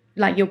 sleep,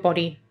 like your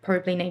body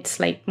probably needs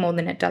sleep more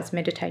than it does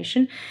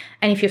meditation.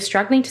 And if you're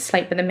struggling to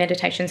sleep but the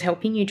meditation's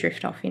helping you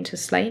drift off into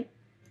sleep,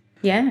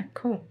 yeah,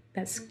 cool.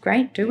 That's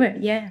great. Do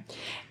it. Yeah.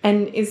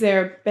 And is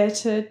there a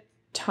better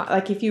time,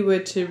 like if you were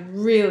to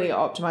really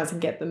optimize and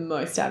get the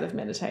most out of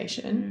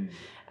meditation,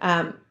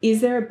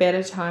 is there a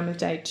better time of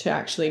day to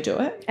actually do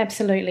it?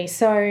 Absolutely.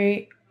 So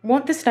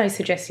what the study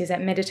suggests is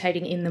that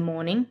meditating in the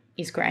morning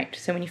is great.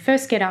 So when you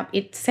first get up,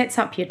 it sets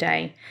up your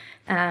day.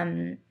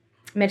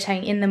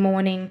 Meditating in the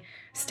morning,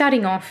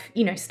 starting off,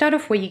 start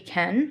off where you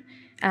can.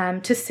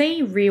 To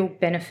see real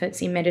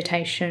benefits in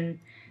meditation,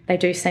 they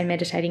do say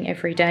meditating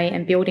every day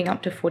and building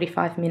up to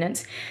 45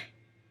 minutes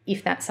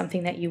if that's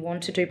something that you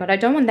want to do. But I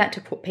don't want that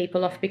to put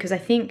people off, because I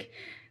think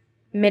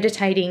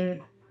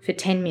meditating for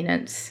 10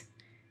 minutes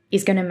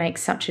is going to make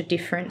such a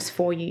difference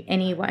for you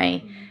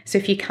anyway. So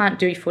if you can't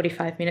do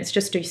 45 minutes,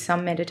 just do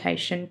some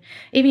meditation.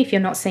 Even if you're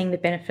not seeing the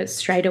benefits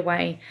straight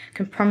away, I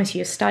can promise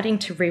you're starting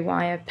to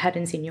rewire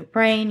patterns in your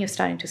brain. You're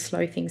starting to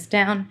slow things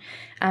down.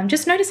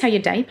 Just notice how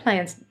your day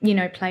plays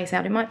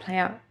out. It might play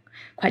out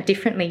quite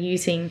differently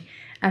using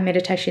a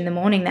meditation in the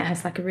morning that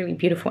has like a really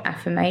beautiful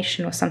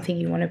affirmation or something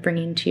you want to bring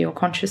into your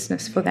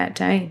consciousness for that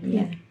day.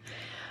 Yeah.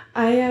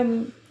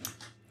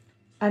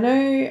 I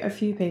know a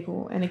few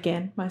people, and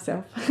again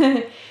myself,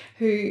 who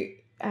who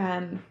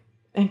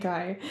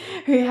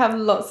have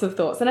lots of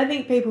thoughts, and I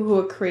think people who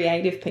are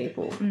creative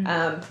people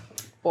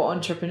or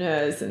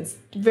entrepreneurs, and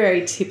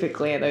very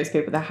typically are those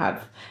people that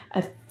have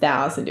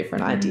 1,000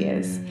 different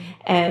ideas,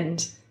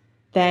 and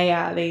they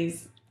are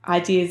these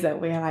ideas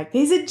that we're like,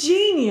 these are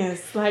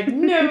genius, like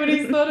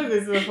nobody's thought of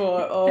this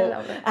before,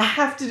 or I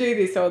have to do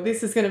this, or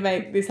this is going to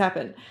make this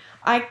happen.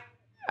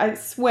 I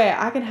swear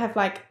I can have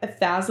like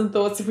 1,000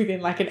 thoughts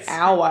within like an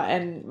hour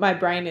and my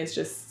brain is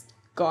just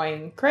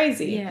going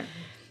crazy. Yeah.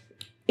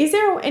 Is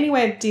there any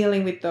way of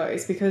dealing with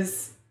those?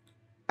 Because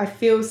I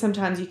feel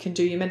sometimes you can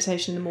do your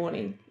meditation in the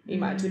morning, you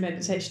might do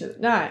meditation at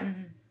night,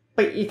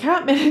 but you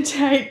can't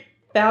meditate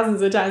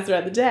thousands of times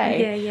throughout the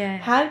day. Yeah.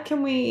 How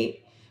can we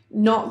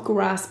not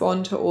grasp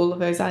onto all of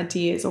those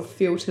ideas or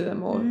filter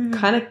them or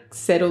kind of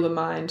settle the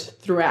mind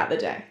throughout the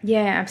day?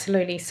 Yeah,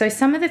 absolutely. So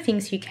some of the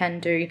things you can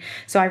do,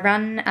 so I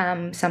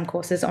run some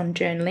courses on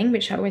journaling,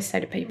 which I always say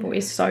to people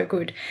is so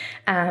good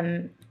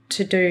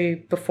to do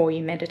before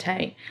you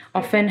meditate.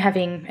 Often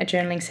having a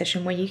journaling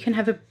session where you can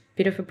have a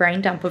bit of a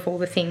brain dump of all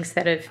the things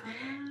that have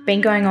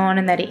been going on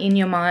and that are in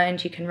your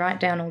mind. You can write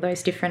down all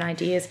those different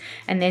ideas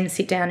and then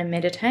sit down and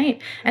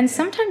meditate. And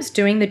sometimes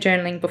doing the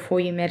journaling before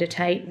you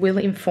meditate will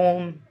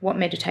inform what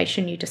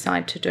meditation you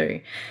decide to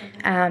do.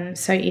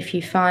 So if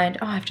you find,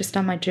 I've just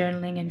done my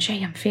journaling and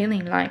I'm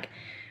feeling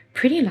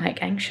pretty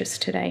anxious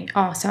today.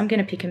 So I'm going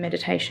to pick a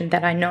meditation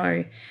that I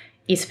know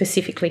is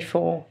specifically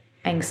for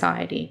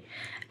anxiety,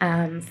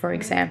 for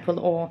example,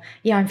 or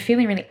I'm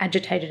feeling really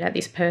agitated at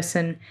this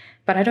person,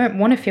 but I don't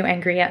want to feel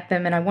angry at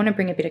them and I want to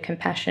bring a bit of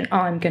compassion.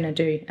 I'm going to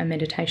do a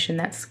meditation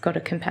that's got a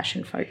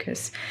compassion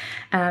focus.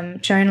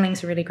 Journaling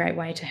is a really great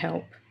way to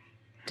help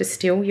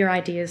distill your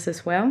ideas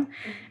as well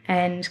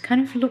and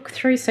kind of look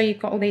through. So you've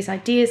got all these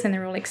ideas and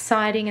they're all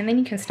exciting, and then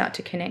you can start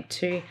to connect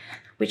to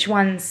which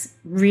ones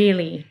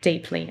really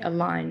deeply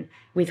align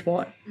with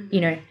what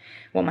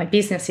my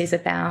business is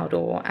about,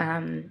 or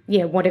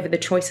whatever the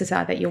choices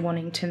are that you're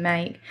wanting to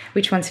make,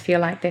 which ones feel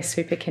like they're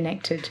super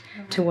connected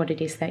to what it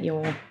is that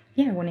you're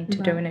wanting to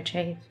do and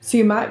achieve. So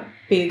it might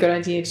be a good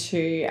idea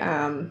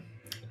to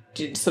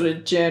sort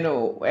of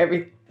journal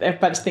a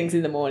bunch of things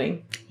in the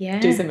morning. Yeah.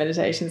 Do some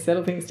meditation,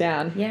 settle things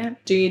down. Yeah.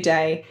 Do your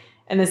day.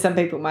 And then some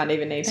people might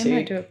even need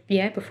might do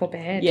it, before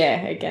bed.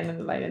 Yeah,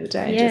 again, later in the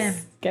day. Yeah.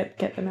 Just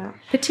get them out.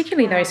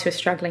 Particularly those who are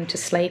struggling to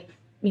sleep.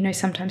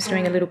 Sometimes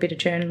doing a little bit of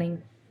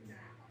journaling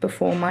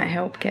before might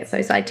help get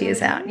those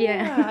ideas out.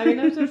 Yeah. I'm going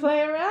to have to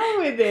play around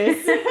with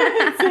this.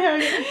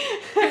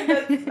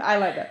 I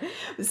like that.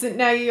 So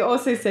now you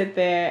also said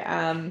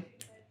there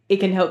it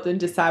can help them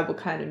decide what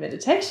kind of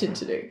meditation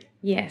to do.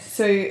 Yes.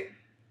 So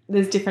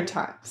there's different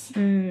types.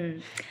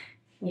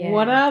 Yeah.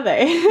 What are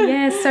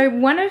they? So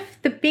one of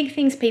the big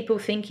things people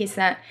think is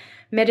that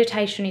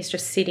meditation is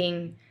just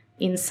sitting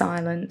in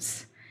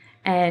silence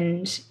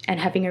and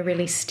having a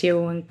really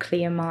still and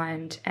clear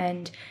mind.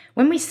 And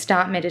when we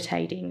start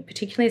meditating,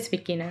 particularly as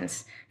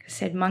beginners, like I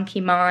said,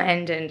 monkey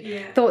mind and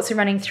thoughts are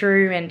running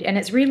through, and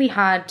it's really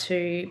hard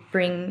to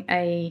bring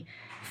a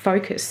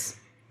focus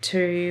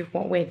to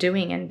what we're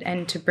doing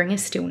and to bring a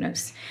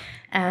stillness.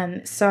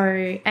 And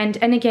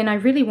again, I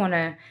really want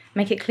to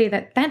make it clear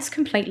that that's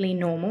completely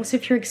normal. So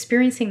if you're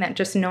experiencing that,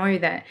 just know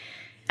that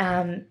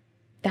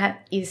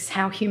that is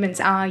how humans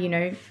are,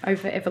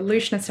 over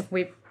evolution and stuff.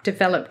 We've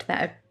developed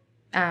that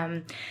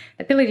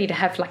ability to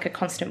have like a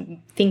constant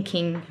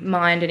thinking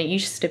mind, and it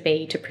used to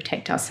be to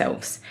protect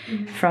ourselves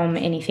from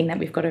anything that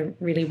we've got to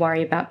really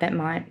worry about that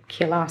might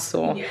kill us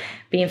or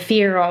be in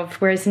fear of,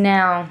 whereas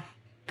now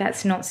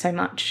that's not so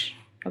much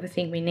of a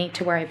thing we need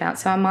to worry about.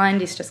 So our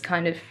mind is just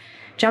kind of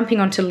jumping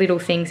onto little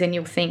things, and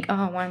you'll think,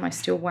 why am I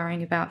still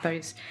worrying about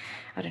those,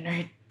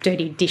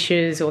 dirty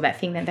dishes or that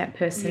thing that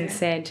person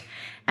said.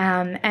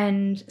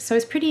 And so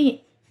it's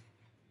pretty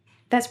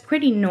that's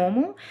pretty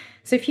normal.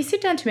 So if you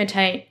sit down to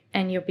meditate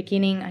and you're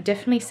beginning, I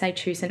definitely say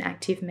choose an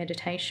active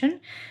meditation.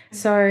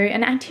 So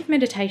an active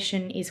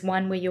meditation is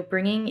one where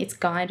it's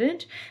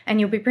guided, and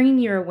you'll be bringing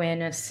your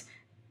awareness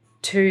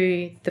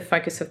to the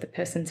focus of the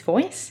person's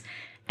voice.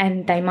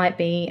 And they might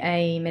be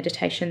a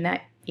meditation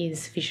that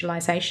is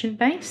visualization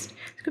based.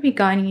 It could be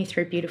guiding you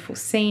through beautiful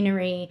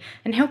scenery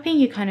and helping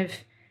you kind of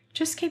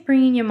just keep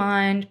bringing your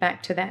mind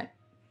back to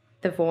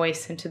the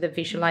voice and to the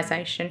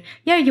visualization.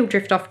 Yeah, you'll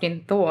drift off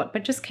in thought,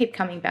 but just keep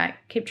coming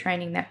back, keep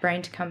training that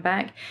brain to come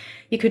back.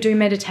 You could do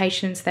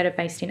meditations that are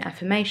based in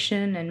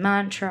affirmation and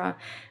mantra.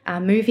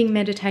 Moving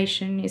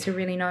meditation is a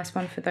really nice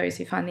one for those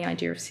who find the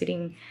idea of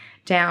sitting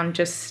down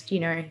just,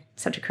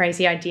 such a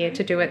crazy idea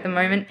to do at the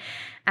moment.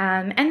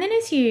 And then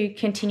as you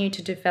continue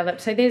to develop,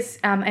 so there's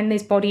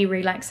body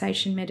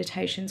relaxation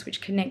meditations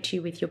which connect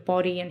you with your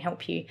body and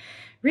help you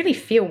really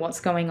feel what's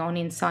going on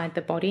inside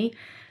the body.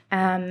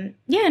 And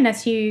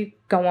as you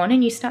go on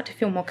and you start to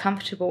feel more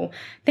comfortable,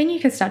 then you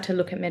can start to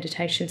look at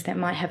meditations that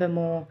might have a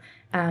more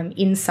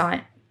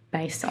insight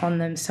based on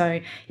them.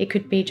 So it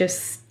could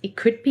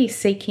be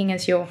seeking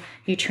as you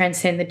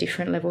transcend the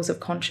different levels of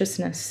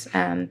consciousness.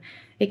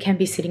 It can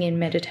be sitting in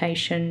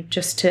meditation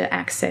just to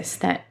access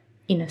that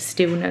inner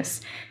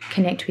stillness,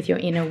 connect with your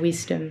inner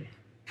wisdom,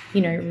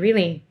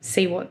 really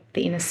see what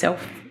the inner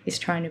self is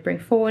trying to bring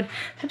forward.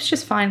 Perhaps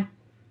just find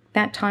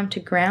that time to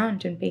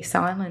ground and be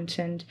silent,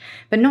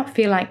 but not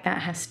feel like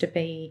that has to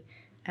be,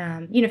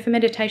 for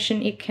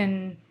meditation, it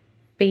can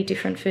be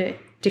different for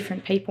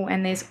different people,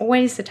 and there's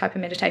always the type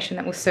of meditation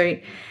that will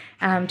suit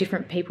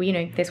different people.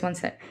 There's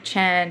ones that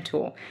chant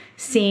or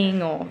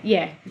sing or,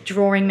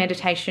 drawing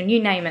meditation,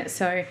 you name it.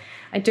 So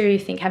I do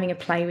think having a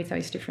play with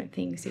those different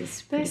things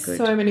is pretty good. There's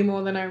so many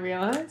more than I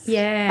realised.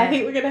 Yeah. I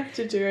think we're going to have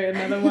to do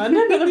another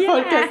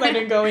podcast like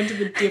and go into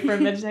the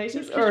different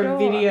meditations or a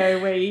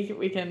video where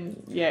we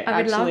can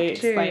actually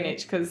explain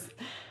each, because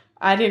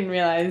I didn't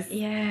realise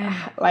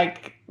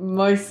like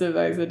most of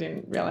those I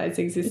didn't realise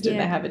existed.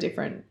 They have a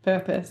different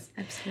purpose.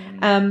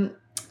 Absolutely.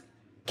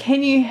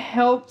 Can you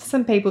help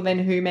some people then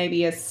who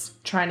maybe are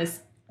trying to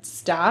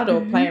start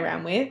or play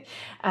around with?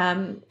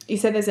 You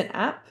said there's an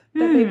app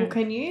that people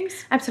can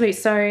use? Absolutely.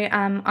 So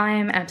I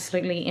am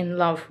absolutely in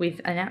love with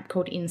an app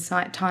called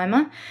Insight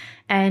Timer,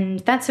 and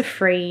that's a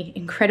free,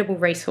 incredible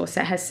resource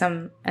that has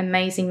some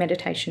amazing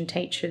meditation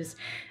teachers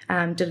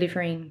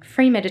delivering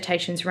free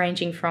meditations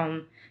ranging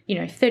from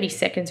 30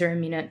 seconds or a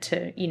minute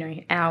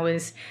to,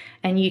 hours.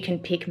 And you can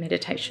pick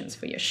meditations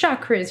for your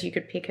chakras. You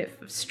could pick it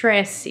for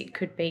stress. It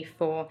could be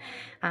for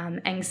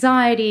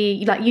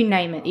anxiety, like you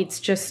name it.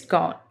 It's just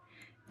got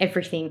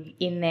everything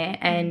in there.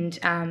 And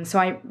so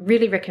I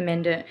really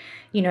recommend it.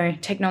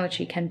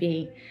 Technology can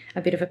be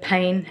a bit of a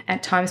pain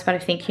at times, but I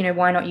think,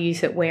 why not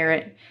use it where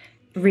it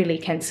really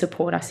can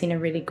support us in a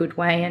really good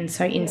way. And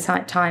so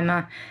Insight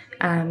Timer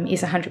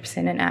is 100%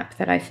 an app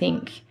that I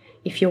think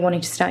if you're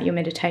wanting to start your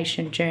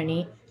meditation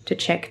journey, to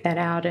check that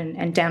out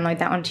and download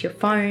that onto your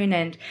phone.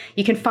 And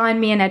you can find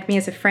me and add me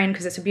as a friend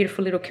because it's a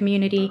beautiful little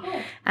community.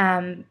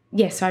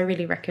 So I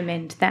really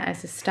recommend that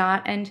as a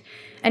start. And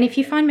if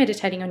you find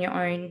meditating on your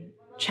own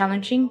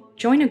challenging,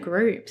 join a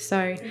group.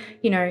 So,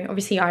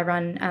 obviously I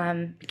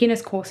run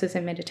beginners courses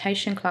and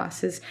meditation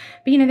classes,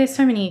 but, there's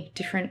so many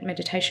different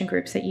meditation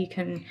groups that you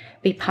can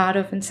be part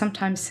of, and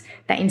sometimes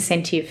that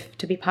incentive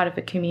to be part of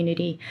a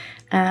community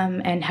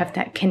and have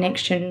that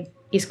connection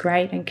is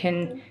great.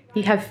 And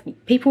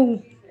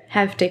people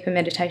have deeper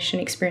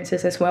meditation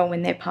experiences as well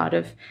when they're part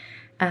of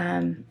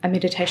a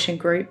meditation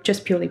group,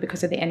 just purely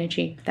because of the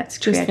energy that's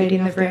created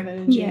in the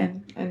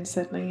room. And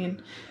settling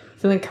in,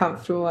 feeling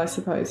comfortable, I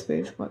suppose,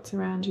 with what's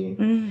around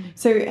you.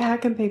 So how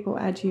can people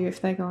add you if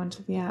they go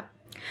onto the app?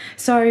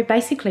 So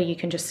basically you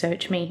can just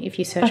search me. If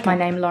you search my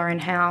name, Lauren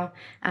Howe,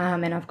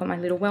 and I've got my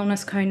little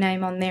wellness co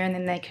name on there, and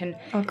then they can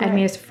add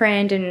me as a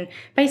friend, and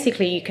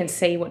basically you can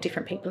see what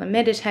different people are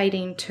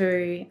meditating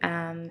to.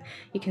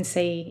 You can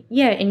see,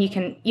 and you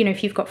can,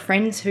 if you've got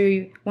friends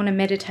who want to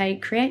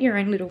meditate, create your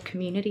own little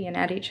community and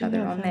add each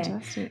other on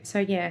fantastic.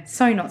 there.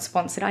 So so not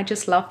sponsored. I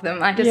just love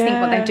them. I just think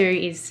what they do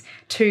is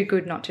too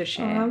good not to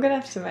share. I'm going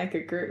to have to make a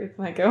group with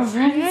my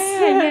girlfriends.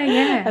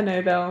 Yeah. I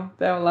know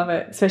they'll love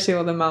it, especially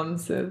all the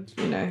mums of,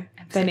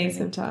 they need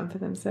some time for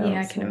themselves.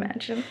 Yeah, I can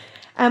imagine.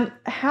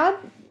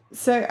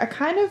 So I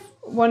kind of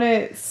want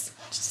to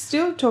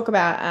still talk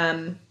about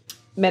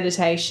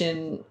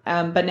meditation,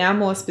 but now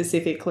more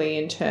specifically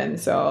in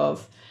terms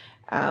of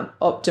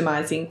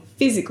optimizing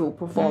physical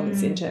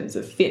performance in terms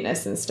of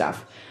fitness and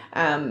stuff.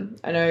 I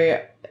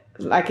know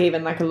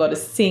even a lot of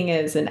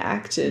singers and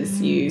actors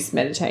use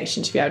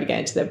meditation to be able to get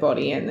into their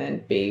body and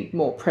then be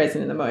more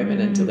present in the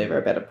moment and deliver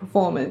a better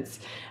performance.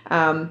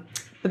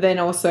 But then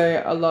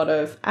also a lot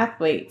of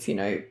athletes,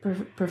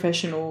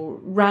 professional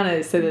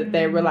runners, so that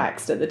they're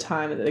relaxed at the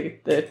time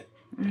that the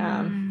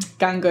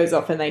gun goes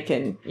off and they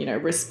can,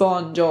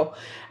 respond, or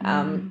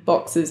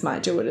boxers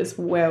might do it as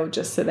well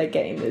just so they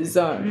get in the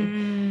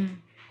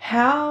zone.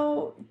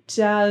 How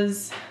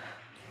does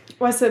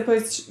Well, I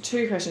suppose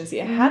two questions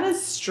here. How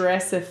does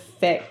stress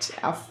affect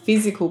our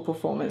physical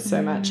performance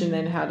so much? And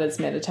then how does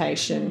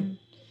meditation,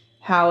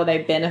 how are they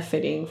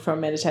benefiting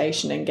from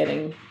meditation and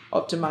getting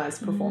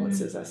optimized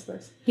performances, I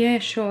suppose? Yeah,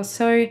 sure.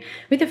 So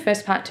with the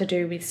first part to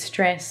do with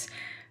stress,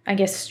 I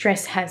guess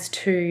stress has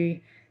two,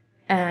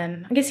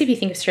 I guess if you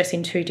think of stress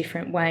in two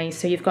different ways,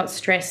 so you've got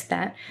stress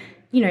that,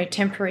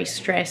 temporary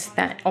stress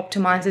that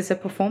optimizes a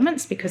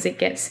performance because it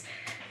gets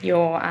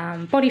your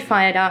body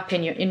fired up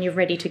and you're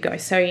ready to go.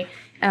 So,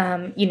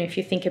 if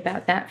you think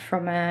about that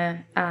from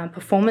a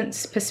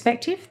performance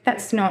perspective,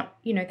 that's not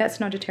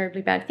a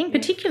terribly bad thing,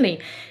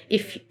 particularly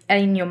if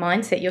in your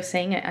mindset you're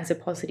seeing it as a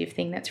positive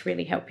thing that's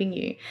really helping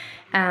you.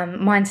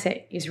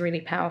 Mindset is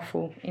really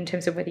powerful in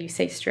terms of whether you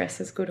see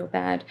stress as good or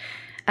bad.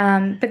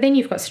 But then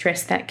you've got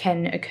stress that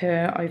can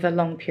occur over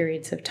long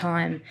periods of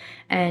time.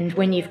 And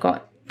when you've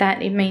got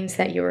that, it means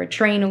that your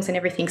adrenals and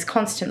everything's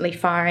constantly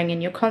firing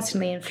and you're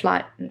constantly in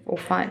flight or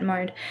fight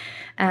mode.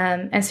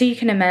 And so you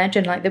can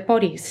imagine like the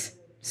body's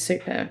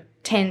super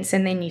tense,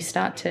 and then you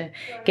start to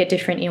get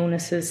different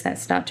illnesses that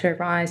start to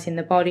arise in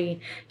the body.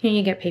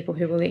 You get people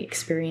who will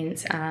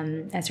experience,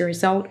 as a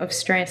result of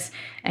stress,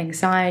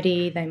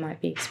 anxiety. They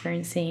might be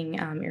experiencing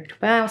irritable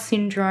bowel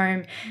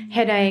syndrome,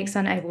 headaches,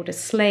 unable to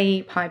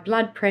sleep, high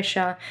blood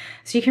pressure.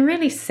 So you can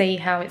really see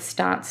how it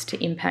starts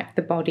to impact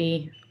the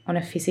body on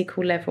a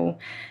physical level.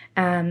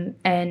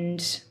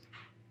 And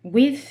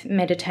with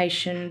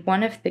meditation,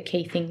 one of the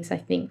key things I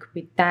think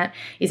with that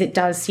is it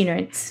does,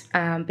 it's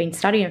been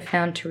studied and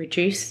found to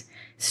reduce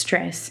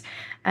stress.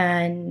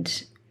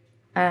 And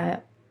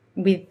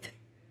with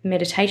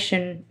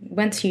meditation,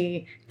 once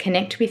you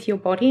connect with your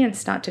body and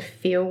start to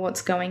feel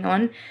what's going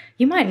on,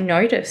 you might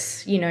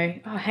notice,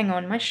 oh, hang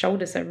on, my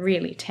shoulders are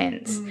really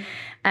tense.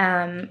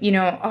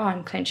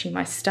 I'm clenching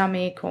my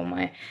stomach, or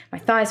my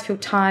thighs feel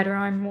tight, or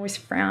I'm always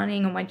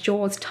frowning, or my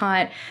jaw's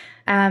tight.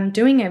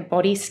 Doing a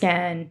body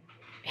scan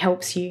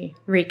helps you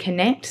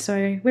reconnect.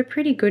 So we're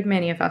pretty good,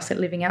 many of us, at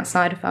living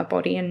outside of our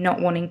body and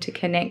not wanting to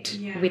connect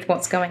with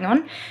what's going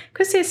on,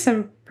 because there's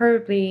some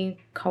probably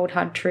cold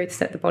hard truths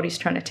that the body's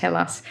trying to tell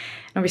us.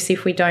 And obviously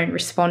if we don't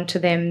respond to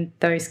them,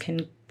 those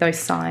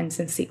signs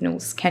and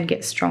signals can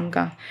get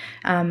stronger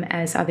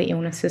as other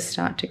illnesses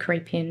start to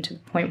creep in, to the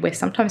point where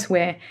sometimes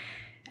we're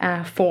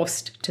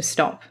forced to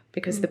stop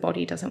because the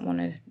body doesn't want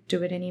to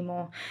do it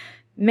anymore.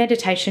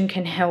 Meditation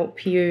can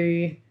help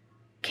you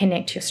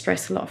connect your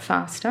stress a lot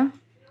faster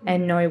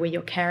and know where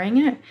you're carrying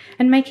it,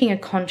 and making a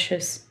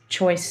conscious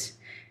choice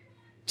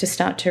to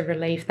start to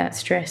relieve that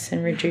stress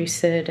and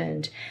reduce it,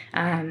 and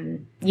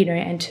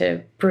and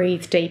to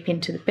breathe deep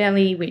into the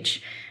belly,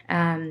 which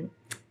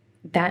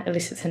that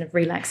elicits a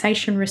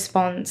relaxation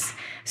response.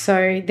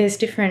 So there's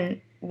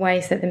different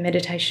ways that the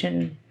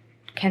meditation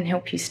can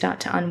help you start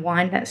to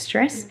unwind that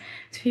stress. So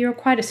if you're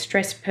quite a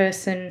stressed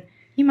person,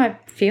 you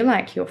might feel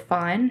like you're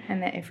fine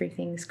and that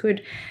everything's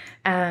good,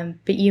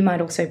 but you might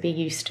also be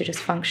used to just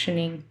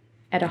functioning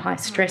at a high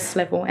stress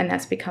level, and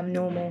that's become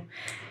normal.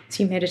 As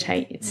you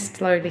meditate, it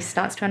slowly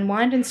starts to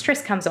unwind, and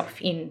stress comes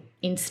off in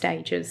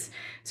stages.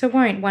 So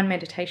one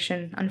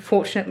meditation,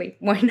 unfortunately,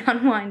 won't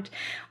unwind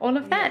all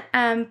of that.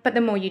 But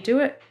the more you do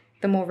it,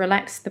 the more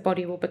relaxed the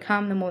body will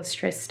become, the more the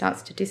stress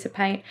starts to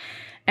dissipate.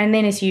 And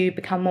then as you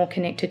become more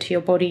connected to your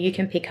body, you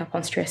can pick up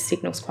on stress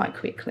signals quite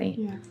quickly.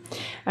 Yeah.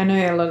 I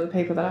know a lot of the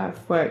people that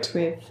I've worked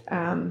with,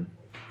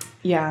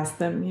 you ask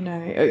them,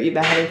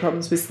 they're having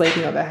problems with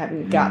sleeping or they're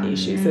having gut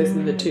issues. Those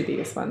are the two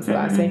biggest ones that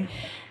I see.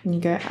 And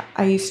you go,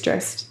 are you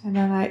stressed? And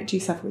they're like, do you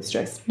suffer with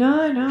stress?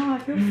 No, I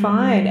feel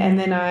fine. And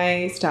then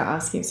I start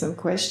asking some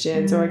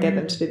questions, or I get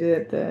them to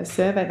do the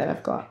survey that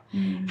I've got.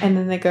 And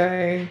then they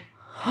go,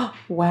 oh,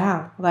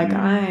 wow, like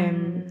I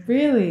am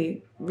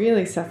really,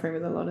 really suffering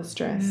with a lot of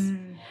stress.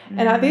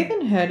 And I've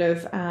even heard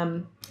of,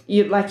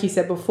 like you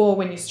said before,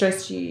 when you're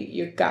stressed,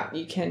 your gut,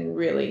 you can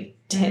really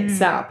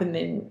tense up, and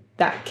then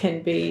that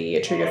can be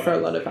a trigger for a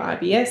lot of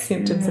IBS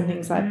symptoms and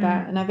things like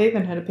that. And I've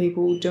even heard of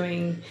people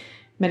doing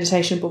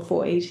meditation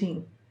before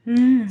eating.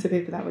 So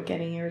people that were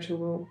getting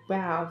irritable,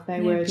 wow,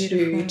 they were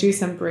to do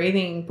some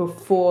breathing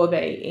before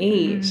they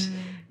eat.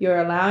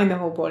 You're allowing the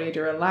whole body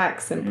to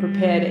relax and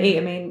prepare to eat.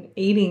 I mean,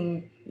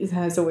 eating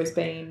has always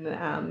been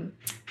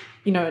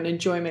an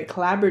enjoyment,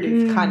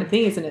 collaborative kind of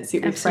thing, isn't it?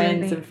 Sit with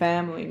friends and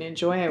family and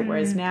enjoy it.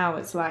 Whereas now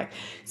it's like,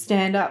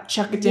 stand up,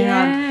 chuck it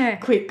down,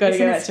 quick, got to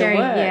go back to work.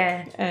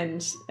 Yeah.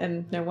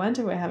 And no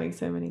wonder we're having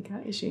so many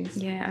gut issues.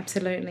 Yeah,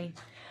 absolutely.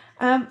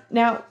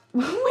 Now,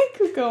 we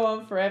could go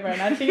on forever,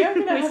 and I think I'm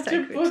going to have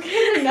to book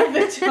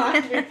another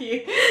time with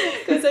you,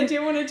 because I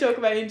do want to talk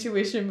about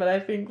intuition, but I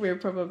think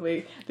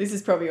this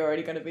is probably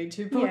already going to be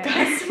 2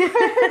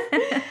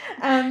 podcasts.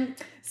 Yeah.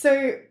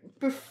 So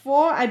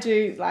before I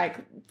do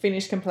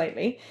finish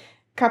completely,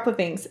 a couple of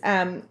things.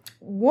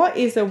 What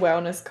is a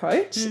wellness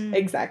coach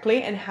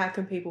exactly, and how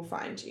can people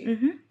find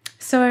you?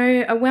 So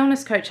a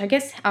wellness coach, I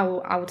guess I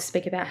will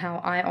speak about how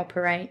I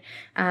operate.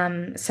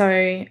 So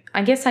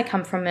I guess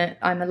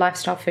I'm a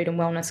lifestyle food and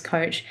wellness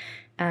coach,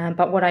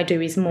 but what I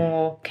do is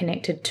more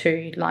connected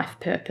to life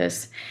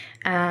purpose.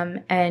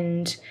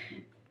 And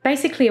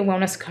basically, a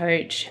wellness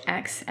coach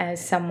acts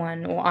as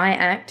someone, or I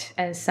act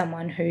as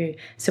someone who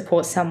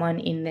supports someone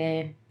in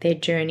their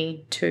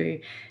journey to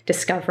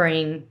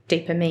discovering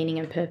deeper meaning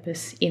and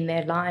purpose in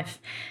their life,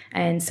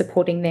 and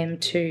supporting them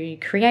to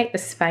create the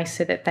space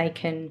so that they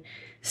can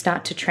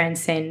start to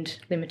transcend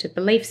limited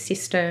belief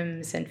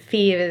systems and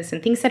fears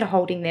and things that are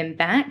holding them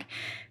back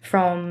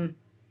from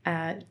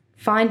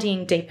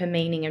finding deeper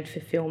meaning and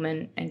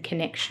fulfillment and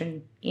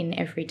connection in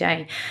every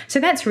day. So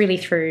that's really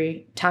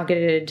through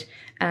targeted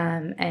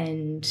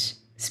and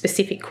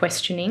specific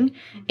questioning.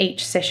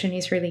 Each session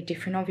is really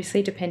different,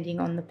 obviously, depending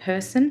on the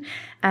person,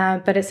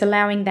 but it's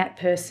allowing that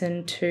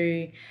person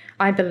to,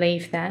 I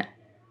believe that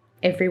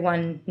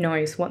everyone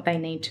knows what they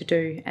need to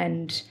do,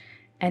 and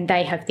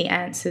they have the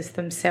answers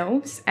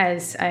themselves.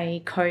 As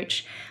a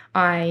coach,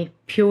 I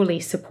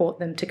purely support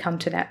them to come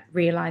to that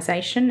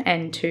realization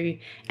and to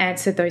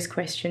answer those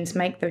questions,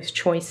 make those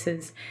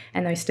choices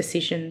and those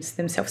decisions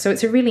themselves. So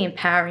it's a really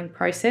empowering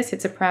process.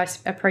 It's a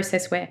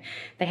process where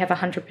they have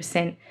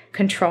 100%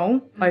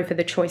 control over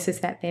the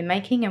choices that they're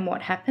making and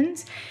what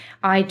happens.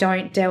 I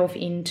don't delve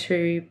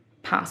into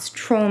past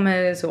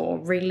traumas or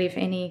relive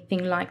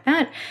anything like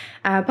that.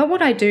 But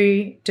what I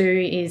do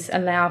is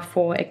allow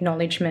for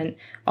acknowledgement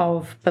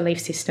of belief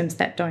systems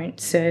that don't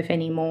serve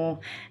anymore,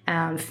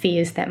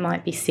 fears that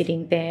might be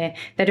sitting there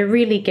that are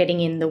really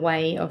getting in the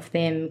way of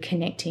them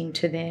connecting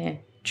to their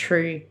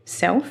true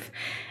self.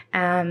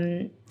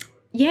 So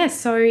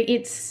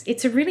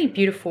it's a really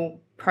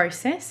beautiful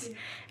process.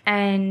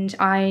 And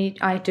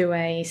I do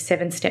a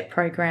 7-step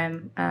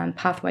program,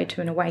 Pathway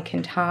to an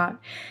Awakened Heart.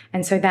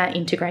 And so that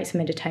integrates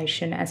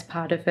meditation as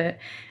part of it.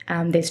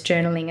 There's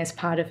journaling as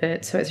part of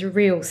it. So it's a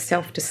real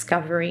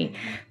self-discovery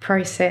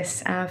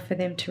process for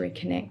them to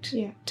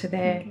reconnect to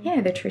their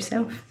true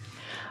self.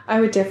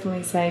 I would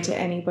definitely say to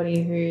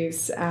anybody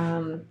who's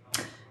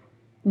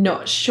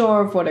not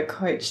sure of what a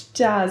coach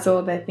does,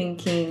 or they're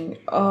thinking,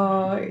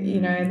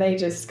 they're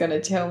just going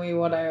to tell me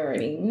what I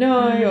already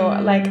know, or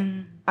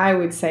I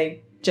would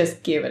say,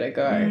 just give it a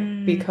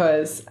go,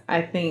 because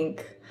I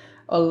think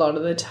a lot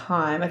of the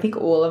time, I think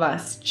all of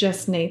us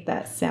just need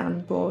that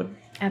soundboard,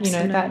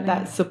 Absolutely.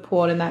 that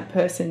support and that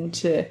person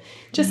to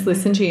just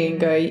listen to you and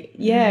go,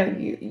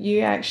 you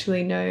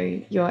actually know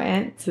your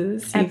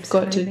answers. Absolutely. You've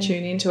got to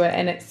tune into it,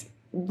 and it's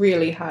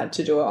really hard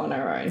to do it on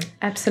our own.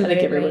 Absolutely. I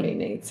think everybody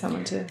needs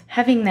someone to...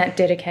 Having that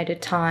dedicated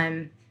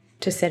time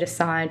to set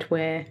aside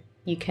where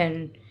you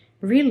can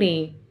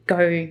really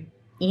go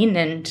in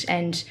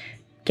and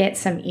get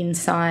some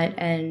insight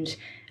and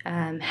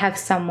have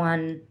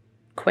someone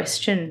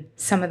question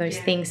some of those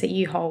things that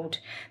you've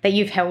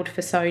held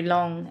for so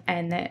long,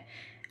 and that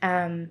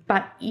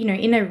but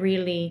in a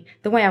really,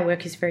 the way I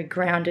work is very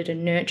grounded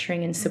and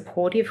nurturing and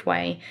supportive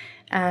way,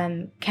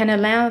 can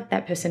allow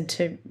that person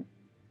to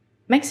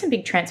make some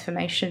big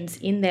transformations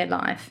in their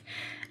life,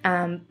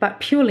 but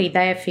purely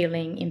they are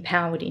feeling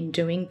empowered in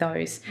doing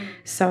those.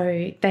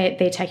 So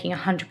they're taking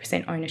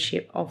 100%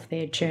 ownership of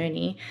their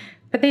journey.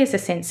 But there's a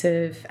sense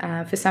of,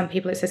 for some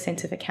people, it's a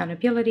sense of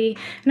accountability.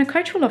 And a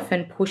coach will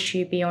often push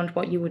you beyond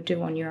what you would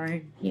do on your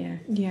own. Yeah.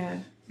 Yeah.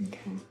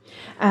 Okay.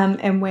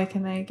 And where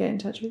can they get in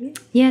touch with you?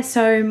 Yeah,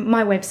 so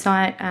my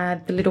website,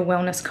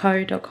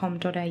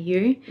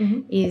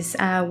 thelittlewellnessco.com.au, is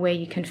where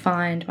you can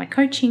find my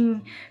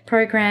coaching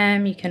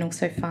program. You can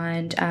also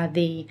find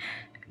the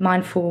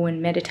mindful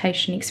and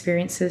meditation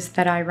experiences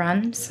that I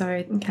run.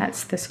 So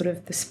that's the sort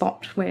of the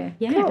spot where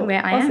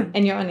where I am.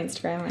 And you're on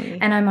Instagram, aren't you?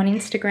 And I'm on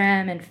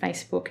Instagram and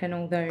Facebook and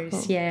all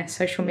those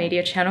social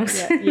media channels.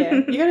 Yeah.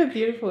 You got a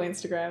beautiful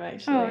Instagram,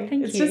 actually. Oh, thank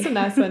you. It's just a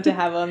nice one to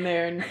have on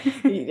there, and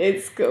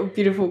it's got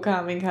beautiful,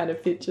 calming kind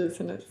of pictures,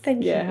 and it's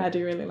Thank you. I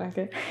do really like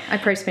it. I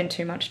probably spend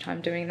too much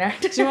time doing that.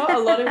 Do you know what? A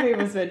lot of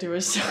people spend too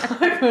much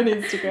time on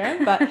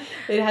Instagram, but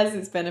it has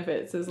its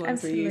benefits as long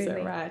as we use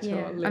it right.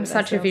 Yeah. I'm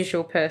such a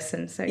visual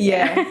person, so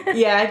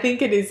Yeah, I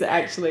think it is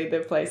actually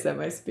the place that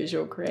most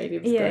visual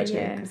creatives go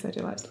to, because I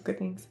do like to look at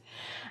things.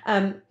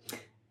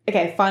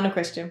 Okay, final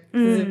question.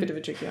 This is a bit of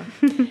a tricky one.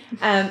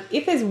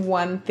 If there's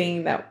one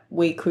thing that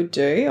we could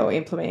do or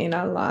implement in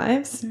our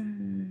lives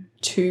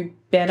to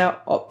better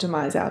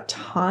optimize our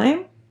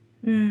time,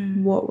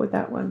 what would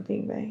that one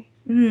thing be?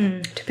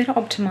 To better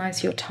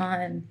optimize your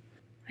time.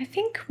 I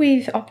think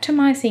with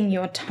optimizing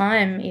your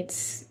time,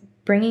 it's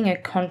bringing a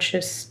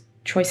conscious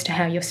choice to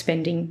how you're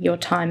spending your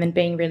time and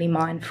being really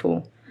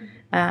mindful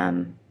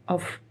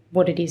of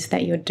what it is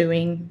that you're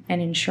doing,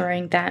 and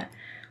ensuring that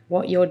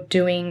what you're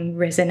doing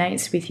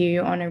resonates with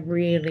you on a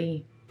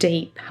really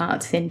deep,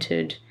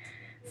 heart-centered,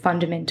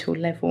 fundamental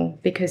level.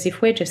 Because if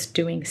we're just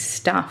doing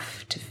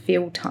stuff to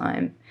fill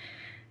time,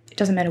 it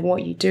doesn't matter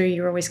what you do,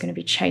 you're always going to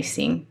be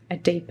chasing a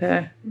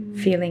deeper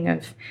feeling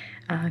of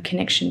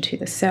connection to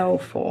the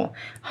self, or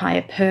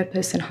higher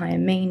purpose and higher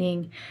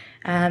meaning.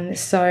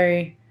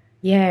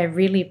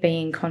 Really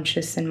being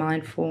conscious and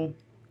mindful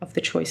of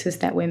the choices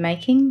that we're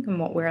making and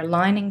what we're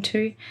aligning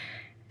to,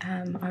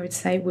 I would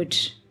say would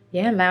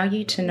allow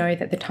you to know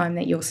that the time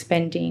that you're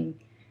spending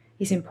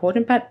is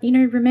important. But,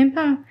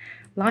 remember,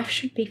 life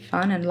should be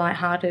fun and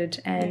lighthearted,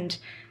 and,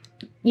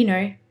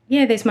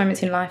 there's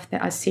moments in life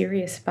that are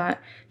serious, but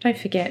don't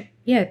forget,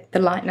 the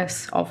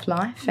lightness of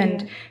life,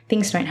 and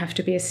things don't have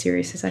to be as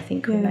serious as I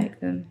think we make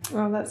them.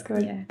 Oh, that's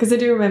good. Because I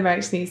do remember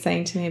actually you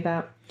saying to me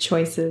about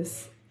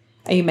choices.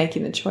 Are you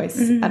making the choice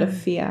out of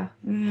fear,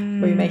 or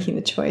are you making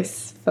the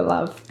choice for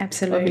love?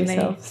 Absolutely. Of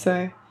yourself?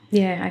 So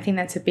I think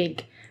that's a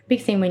big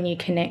thing when you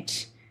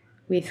connect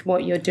with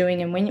what you're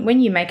doing, and when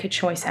you make a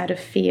choice out of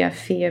fear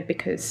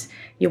because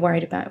you're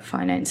worried about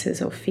finances,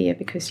 or fear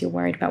because you're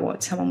worried about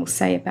what someone will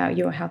say about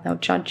you or how they'll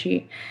judge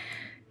you,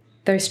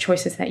 those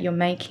choices that you're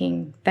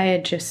making, they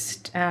are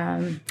just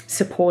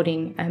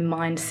supporting a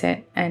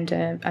mindset and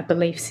a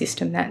belief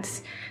system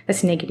that's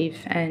negative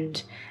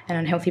and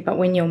unhealthy. But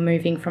when you're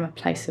moving from a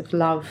place of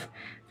love,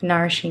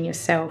 nourishing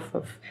yourself,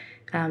 of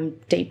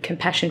deep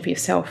compassion for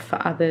yourself,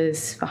 for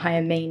others, for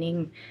higher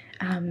meaning,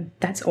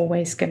 that's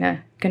always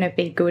gonna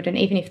be good. And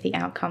even if the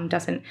outcome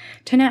doesn't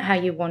turn out how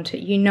you want it,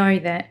 you know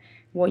that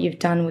what you've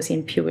done was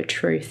in pure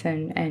truth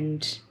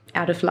and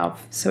out of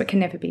love, so it can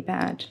never be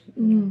bad.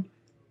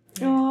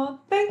 Oh,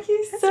 thank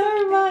you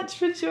so much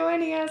for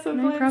joining us. I've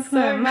learned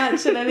so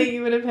much, and I think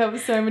you would have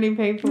helped so many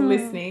people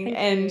listening,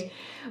 and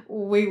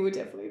we will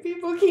definitely be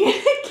booking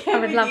it again. I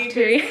would love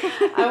to.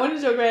 I want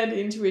to talk about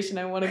intuition.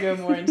 I want to go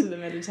more into the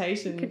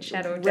meditation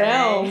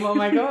realm. Oh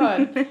my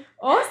God.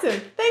 Awesome.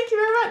 Thank you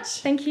very much.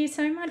 Thank you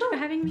so much for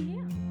having me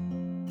here.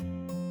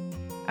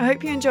 I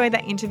hope you enjoyed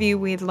that interview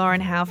with Lauren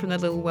Howe from the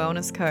Little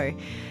Wellness Co.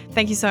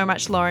 Thank you so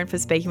much, Lauren, for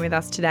speaking with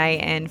us today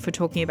and for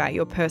talking about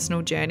your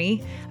personal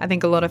journey. I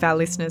think a lot of our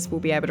listeners will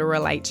be able to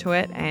relate to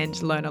it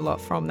and learn a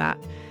lot from that.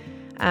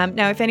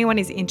 Now, if anyone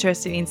is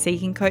interested in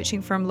seeking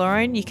coaching from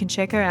Lauren, you can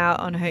check her out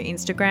on her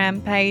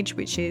Instagram page,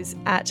 which is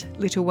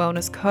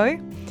 @LittleWellnessCo.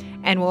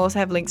 And we'll also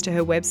have links to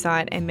her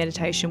website and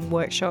meditation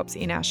workshops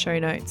in our show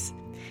notes.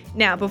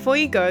 Now, before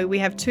you go, we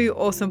have 2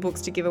 awesome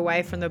books to give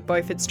away from the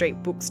Beaufort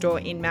Street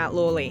bookstore in Mount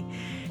Lawley.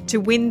 To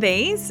win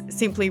these,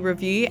 simply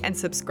review and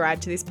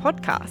subscribe to this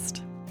podcast.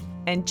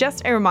 And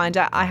just a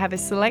reminder, I have a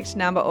select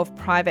number of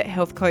private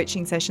health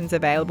coaching sessions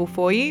available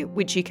for you,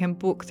 which you can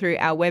book through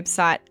our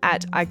website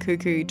at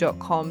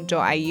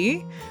ikuku.com.au,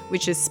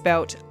 which is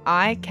spelt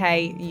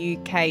ikuku.com.au,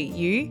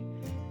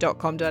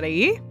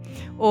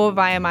 or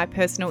via my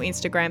personal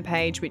Instagram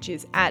page, which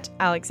is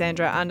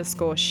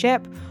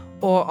 @Alexandra_Shep,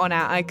 or on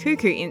our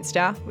iKuku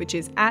Insta, which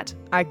is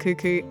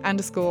 @ikuku_AUS.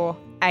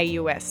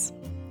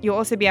 You'll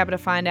also be able to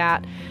find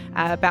out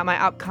about my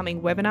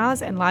upcoming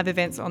webinars and live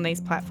events on these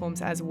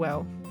platforms as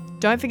well.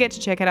 Don't forget to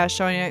check out our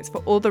show notes for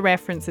all the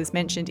references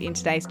mentioned in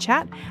today's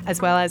chat,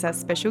 as well as our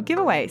special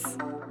giveaways.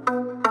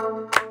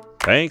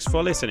 Thanks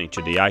for listening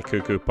to the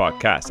iKuku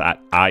podcast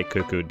at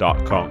ikuku.com.au.